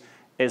technologies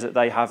is that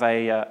they have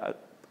a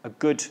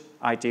good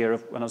idea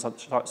of,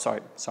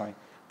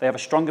 they have a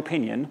strong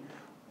opinion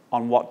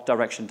on what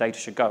direction data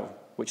should go,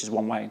 which is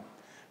one way,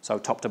 so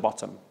top to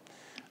bottom.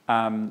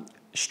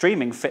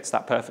 Streaming fits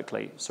that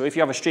perfectly. So if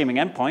you have a streaming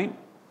endpoint,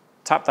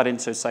 tap that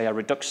into, say, a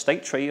Redux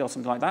state tree or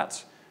something like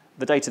that,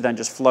 the data then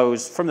just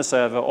flows from the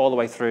server all the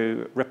way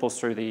through, ripples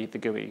through the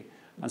GUI.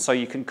 And so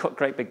you can cut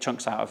great big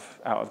chunks out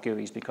of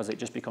GUIs because it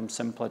just becomes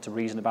simpler to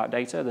reason about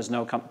data. There's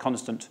no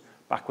constant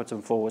backwards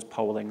and forwards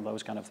polling,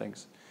 those kind of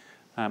things.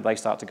 They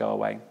start to go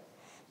away.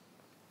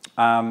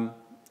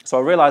 So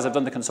I realize I've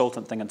done the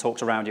consultant thing and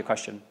talked around your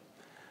question.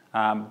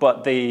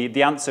 But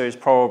the answer is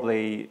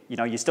probably,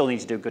 you still need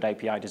to do good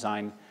API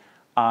design.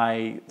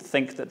 I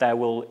think that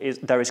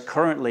there is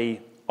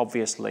currently,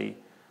 obviously,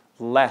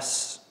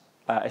 less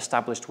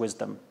established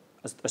wisdom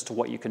as to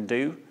what you can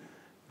do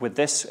with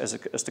this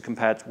as to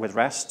compared with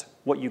REST.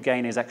 What you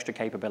gain is extra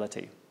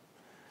capability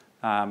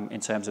in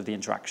terms of the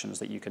interactions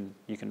that you can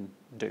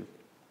do.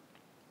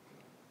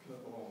 Can I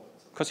follow on?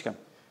 Of course you can.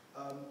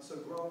 So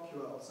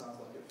GraphQL sounds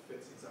like it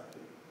fits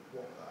exactly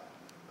what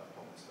that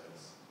problem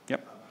space.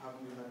 Yep. Have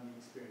you had any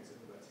experience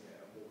implementing it,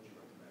 and what would you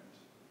recommend?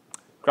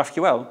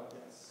 GraphQL?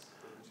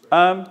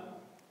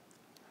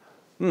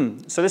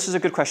 Yes. So this is a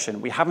good question.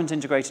 We haven't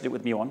integrated it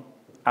with Muon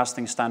as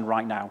things stand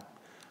right now.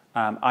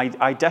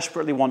 I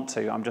desperately want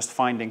to. I'm just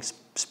finding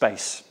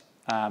space.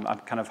 I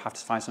kind of have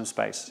to find some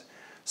space.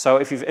 So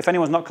if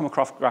anyone's not come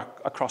across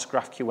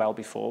GraphQL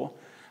before,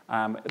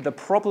 the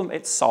problem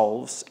it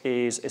solves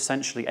is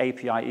essentially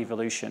API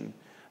evolution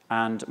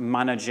and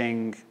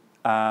managing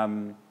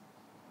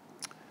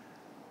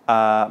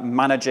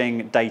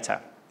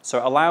data. So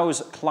it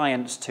allows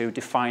clients to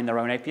define their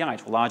own API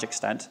to a large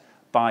extent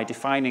by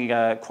defining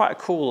quite a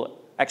cool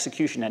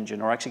execution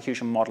engine or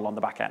execution model on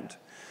the back end.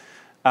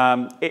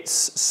 It's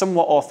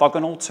somewhat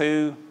orthogonal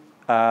to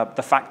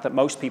the fact that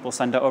most people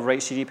send it over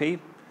HTTP.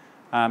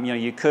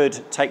 You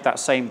could take that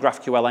same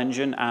GraphQL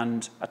engine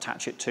and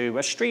attach it to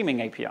a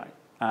streaming API,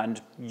 and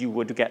you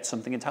would get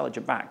something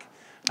intelligent back.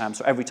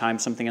 So every time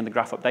something in the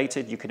graph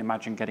updated, you could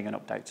imagine getting an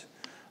update.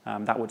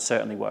 That would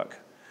certainly work.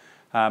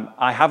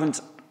 I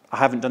haven't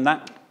done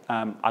that.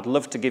 I'd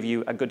love to give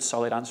you a good,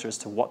 solid answer as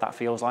to what that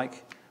feels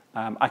like.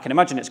 I can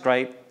imagine it's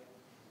great.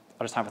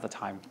 I just haven't the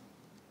time.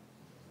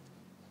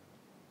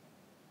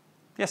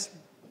 Yes?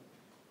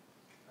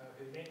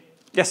 Me?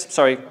 Yes,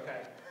 sorry.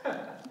 Okay.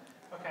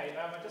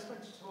 I just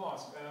wanted to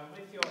ask,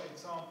 with your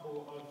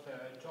example of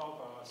the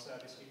Java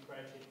service you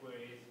created with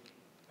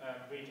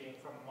reading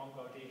from a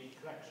MongoDB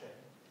collection,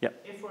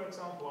 Yep. if, for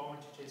example, I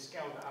wanted to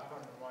scale that up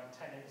and run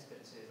 10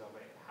 instances of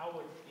it, how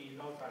would the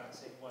load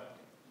balancing work?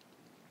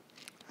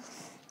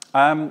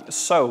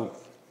 So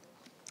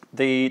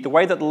the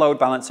way that the load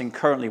balancing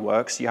currently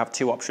works, you have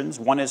two options.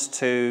 One is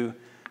to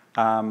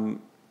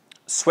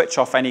switch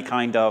off any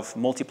kind of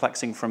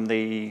multiplexing from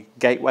the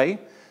gateway.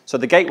 So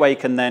the gateway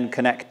can then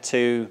connect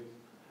to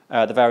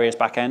the various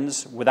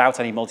backends without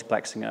any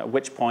multiplexing, at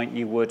which point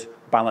you would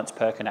balance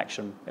per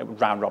connection,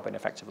 round robin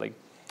effectively.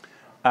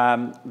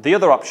 The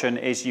other option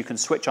is you can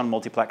switch on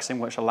multiplexing,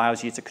 which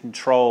allows you to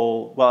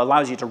control, well,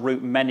 allows you to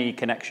route many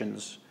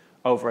connections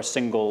over a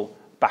single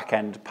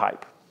backend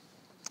pipe,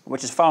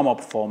 which is far more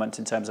performant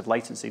in terms of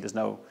latency. There's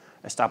no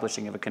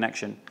establishing of a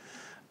connection.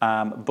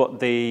 But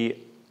the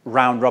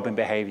round robin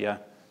behavior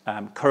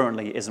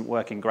currently isn't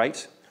working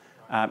great.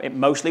 It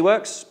mostly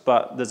works,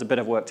 but there's a bit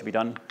of work to be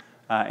done,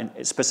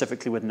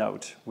 specifically with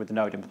the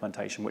node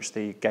implementation, which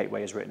the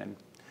gateway is written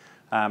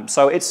in.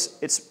 So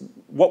it's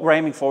what we're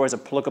aiming for is a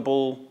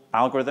pluggable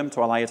algorithm to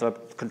allow you to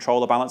control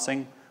the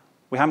balancing.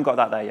 We haven't got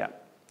that there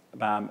yet,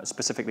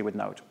 specifically with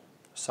Node.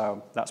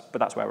 So but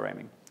that's where we're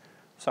aiming.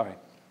 Sorry.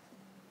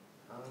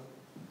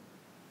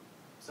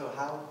 So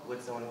how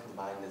would someone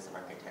combine this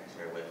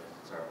architecture with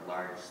sort of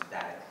large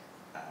static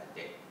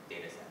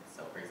data sets?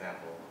 So for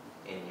example,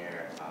 in your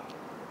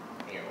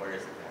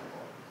orders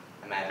example,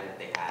 imagine if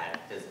they had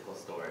physical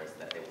stores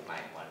that they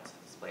might want to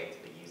display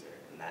to the user,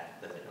 and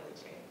that doesn't really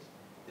change.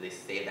 Do they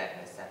save that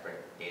in a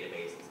separate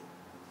database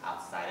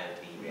outside of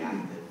the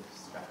reactive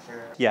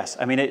structure? Yes,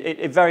 I mean,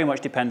 it very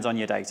much depends on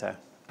your data.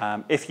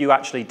 If you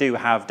actually do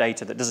have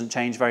data that doesn't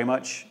change very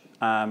much,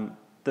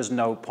 there's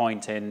no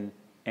point in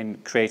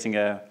creating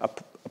a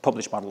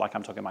published model like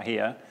I'm talking about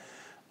here.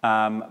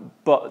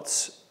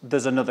 But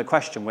there's another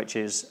question, which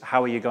is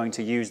how are you going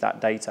to use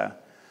that data?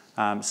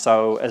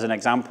 So as an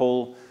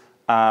example,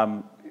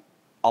 a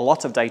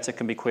lot of data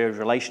can be queried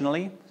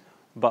relationally,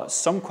 but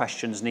some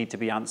questions need to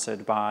be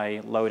answered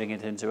by loading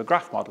it into a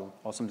graph model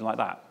or something like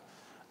that.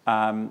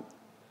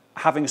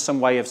 Having some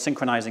way of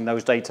synchronizing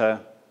those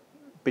data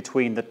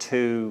between the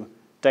two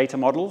data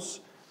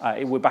models,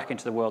 we're back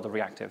into the world of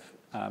reactive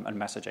and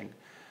messaging.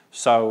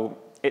 So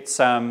it's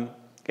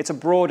a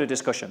broader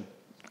discussion.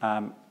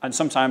 And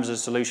sometimes the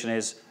solution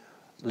is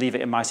leave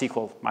it in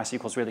MySQL.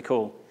 MySQL's really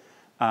cool.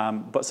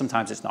 But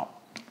sometimes it's not.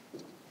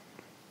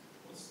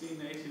 What's the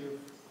native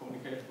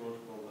communication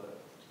protocol that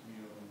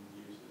Muon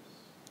uses?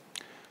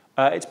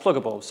 It's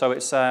pluggable. So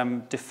it's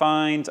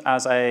defined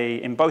as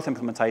in both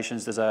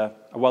implementations, there's a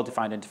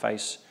well-defined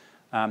interface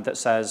that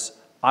says,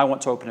 I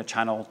want to open a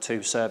channel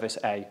to service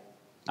A,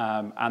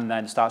 and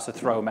then starts to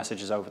throw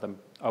messages over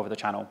the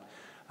channel.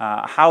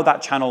 How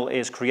that channel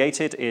is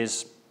created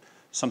is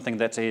something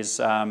that is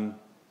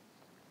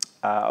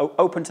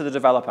open to the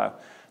developer.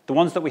 The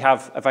ones that we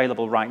have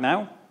available right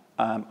now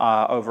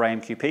are over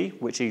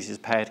AMQP, which uses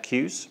paired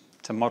queues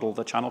to model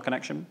the channel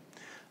connection,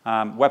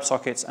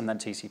 WebSockets, and then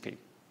TCP.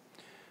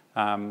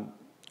 And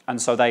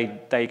so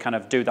they kind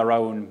of do their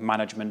own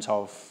management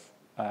of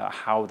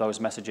how those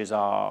messages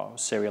are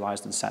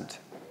serialized and sent.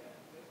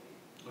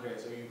 Okay,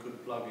 so you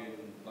could plug in,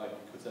 like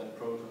you could send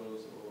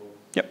protos or...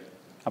 Yep,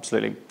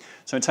 absolutely.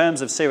 So in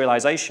terms of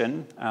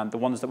serialization, the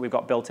ones that we've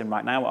got built in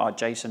right now are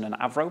JSON and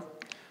Avro.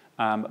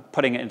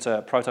 Putting it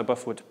into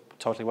protobuf would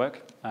totally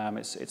work.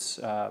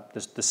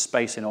 There's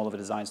space in all of the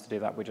designs to do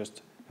that. We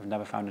just have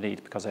never found a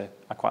need because I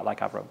quite like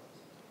Avro.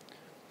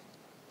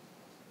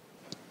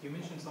 You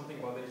mentioned something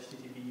about the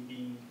HTTP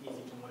being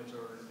easy to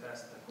monitor and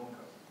test and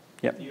conquer.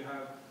 Yep. Do you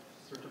have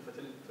certain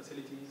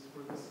facilities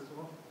for this as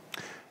well?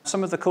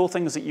 Some of the cool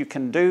things that you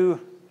can do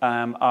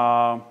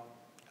are,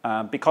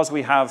 because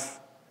we have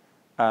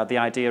the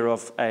idea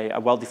of a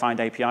well-defined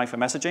API for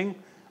messaging,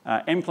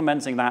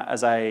 implementing that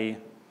as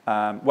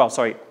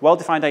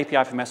well-defined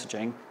API for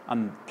messaging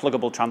and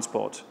pluggable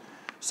transport.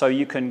 So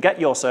you can get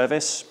your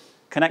service,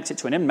 connect it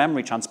to an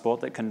in-memory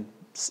transport that can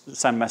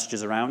send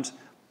messages around,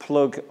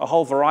 plug a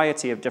whole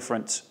variety of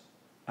different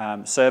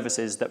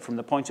services that from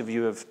the point of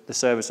view of the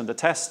service under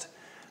test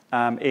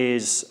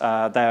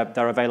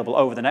they're available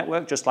over the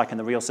network, just like in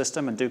the real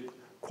system, and do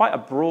quite a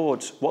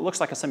broad, what looks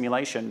like a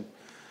simulation.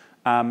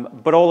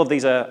 But all of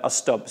these are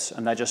stubs,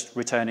 and they're just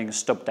returning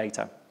stub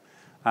data.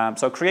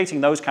 So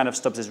creating those kind of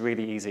stubs is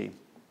really easy.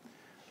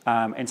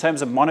 In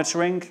terms of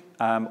monitoring,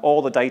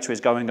 all the data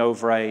is going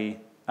over a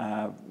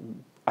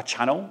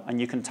channel, and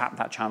you can tap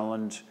that channel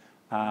and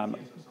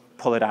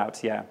pull it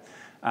out, yeah.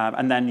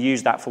 And then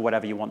use that for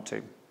whatever you want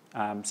to.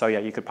 So yeah,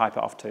 you could pipe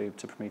it off to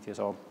Prometheus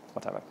or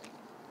whatever.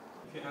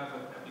 If you have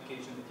an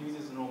application that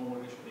uses a normal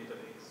relational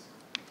database,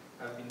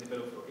 has been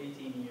developed for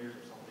 18 years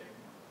or something,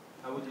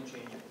 how would you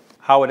change it?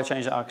 How would I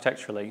change it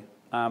architecturally?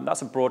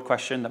 That's a broad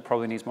question that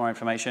probably needs more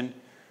information.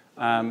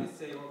 Let's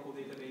say Oracle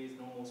database,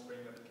 normal Spring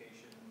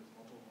application with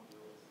multiple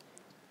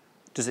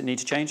modules. Does it need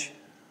to change?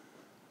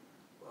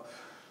 Well,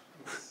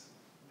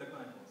 the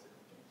client wants it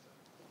to change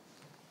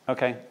that.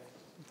 Okay.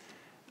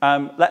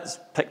 Let's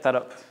pick that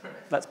up.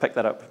 Let's pick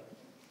that up.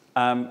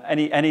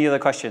 Any other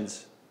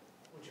questions?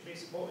 Would you be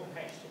supporting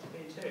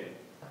HTTP too?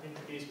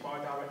 Introduce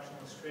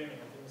bidirectional streaming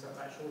and things like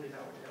that, surely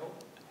that would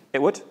help?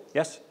 It would,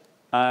 yes.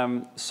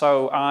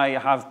 So I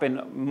have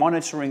been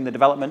monitoring the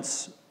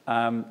developments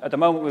At the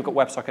moment, we've got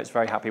WebSockets,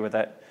 very happy with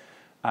it.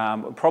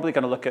 We're probably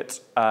going to look at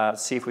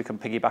see if we can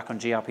piggyback on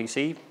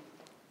gRPC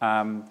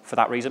for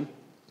that reason.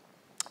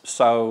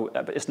 So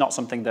but it's not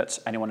something that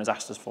anyone has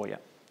asked us for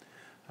yet.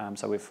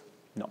 So we've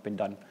not been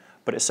done.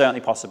 But it's certainly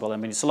possible. I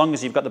mean, so long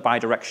as you've got the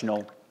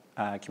bidirectional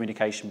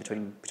communication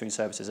between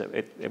services,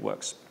 it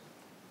works.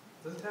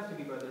 Does it have to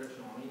be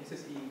bidirectional? I mean,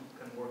 SSE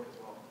can work as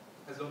well,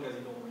 as long as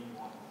you don't really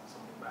want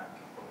something back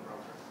from the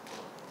browser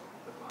or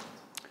the client.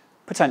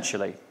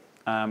 Potentially.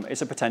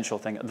 It's a potential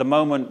thing. At the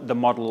moment, the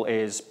model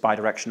is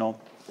bidirectional.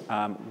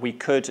 We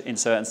could, in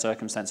certain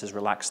circumstances,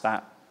 relax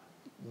that.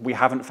 We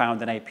haven't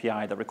found an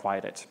API that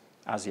required it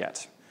as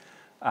yet.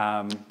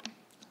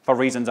 For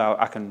reasons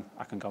I can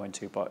go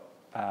into, but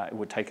it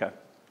would take a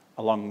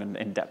long and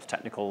in-depth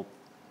technical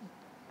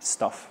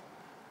stuff.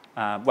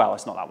 Well,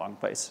 it's not that long,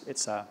 but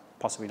it's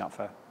possibly not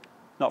for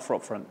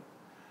upfront.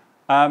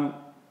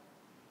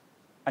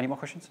 Any more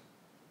questions?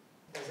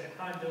 Does it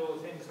handle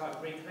things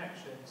like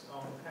reconnections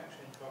on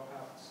connection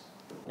dropouts?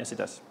 Yes, it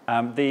does.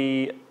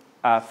 The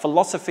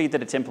philosophy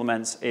that it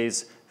implements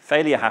is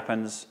failure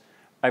happens,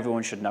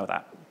 everyone should know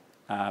that.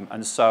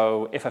 And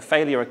so if a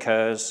failure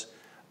occurs,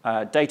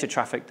 data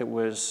traffic that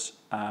was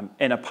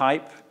in a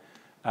pipe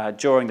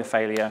during the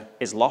failure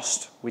is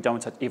lost. We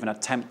don't even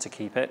attempt to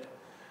keep it.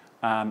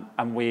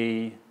 And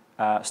we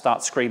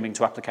start screaming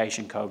to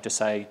application code to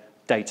say,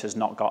 data's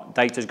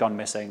gone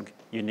missing,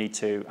 you need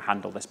to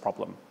handle this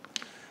problem.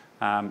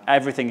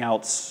 Everything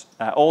else,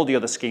 all the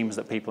other schemes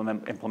that people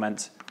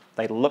implement,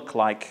 they look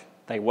like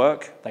they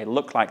work, they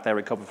look like they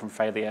recover from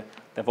failure.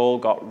 They've all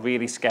got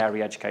really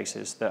scary edge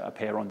cases that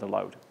appear under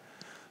load.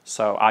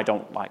 So I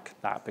don't like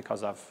that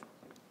because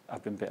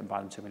I've been bitten by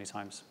them too many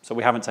times. So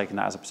we haven't taken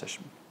that as a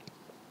position.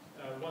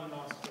 One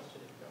last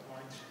question, if you don't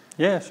mind.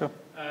 Yeah, sure.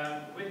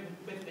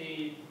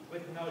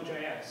 With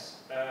Node.js,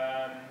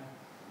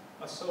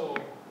 I saw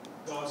in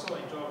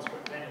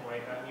JavaScript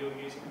anyway, you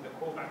were using the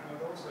callback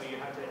model, so you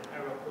had an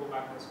error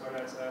callback as well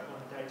as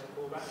on-data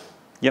callback.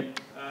 Yep.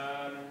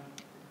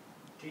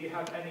 Do you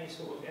have any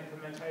sort of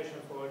implementation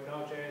for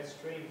Node.js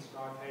streams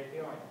like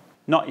API?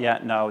 Not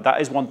yet, no. That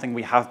is one thing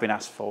we have been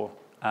asked for.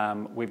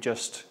 We've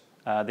just,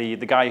 the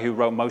guy who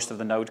wrote most of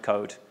the Node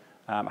code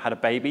had a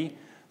baby,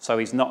 so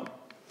he's not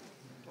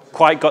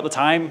quite got the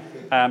time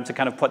to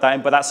kind of put that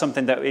in, but that's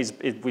something that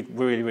we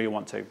really, really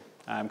want to,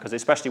 because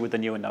especially with the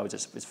newer nodes,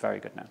 it's very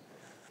good now.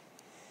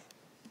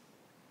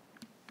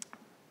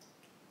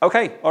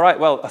 Okay, all right,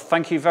 well,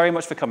 thank you very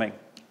much for coming.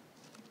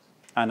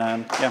 And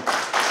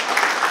yeah.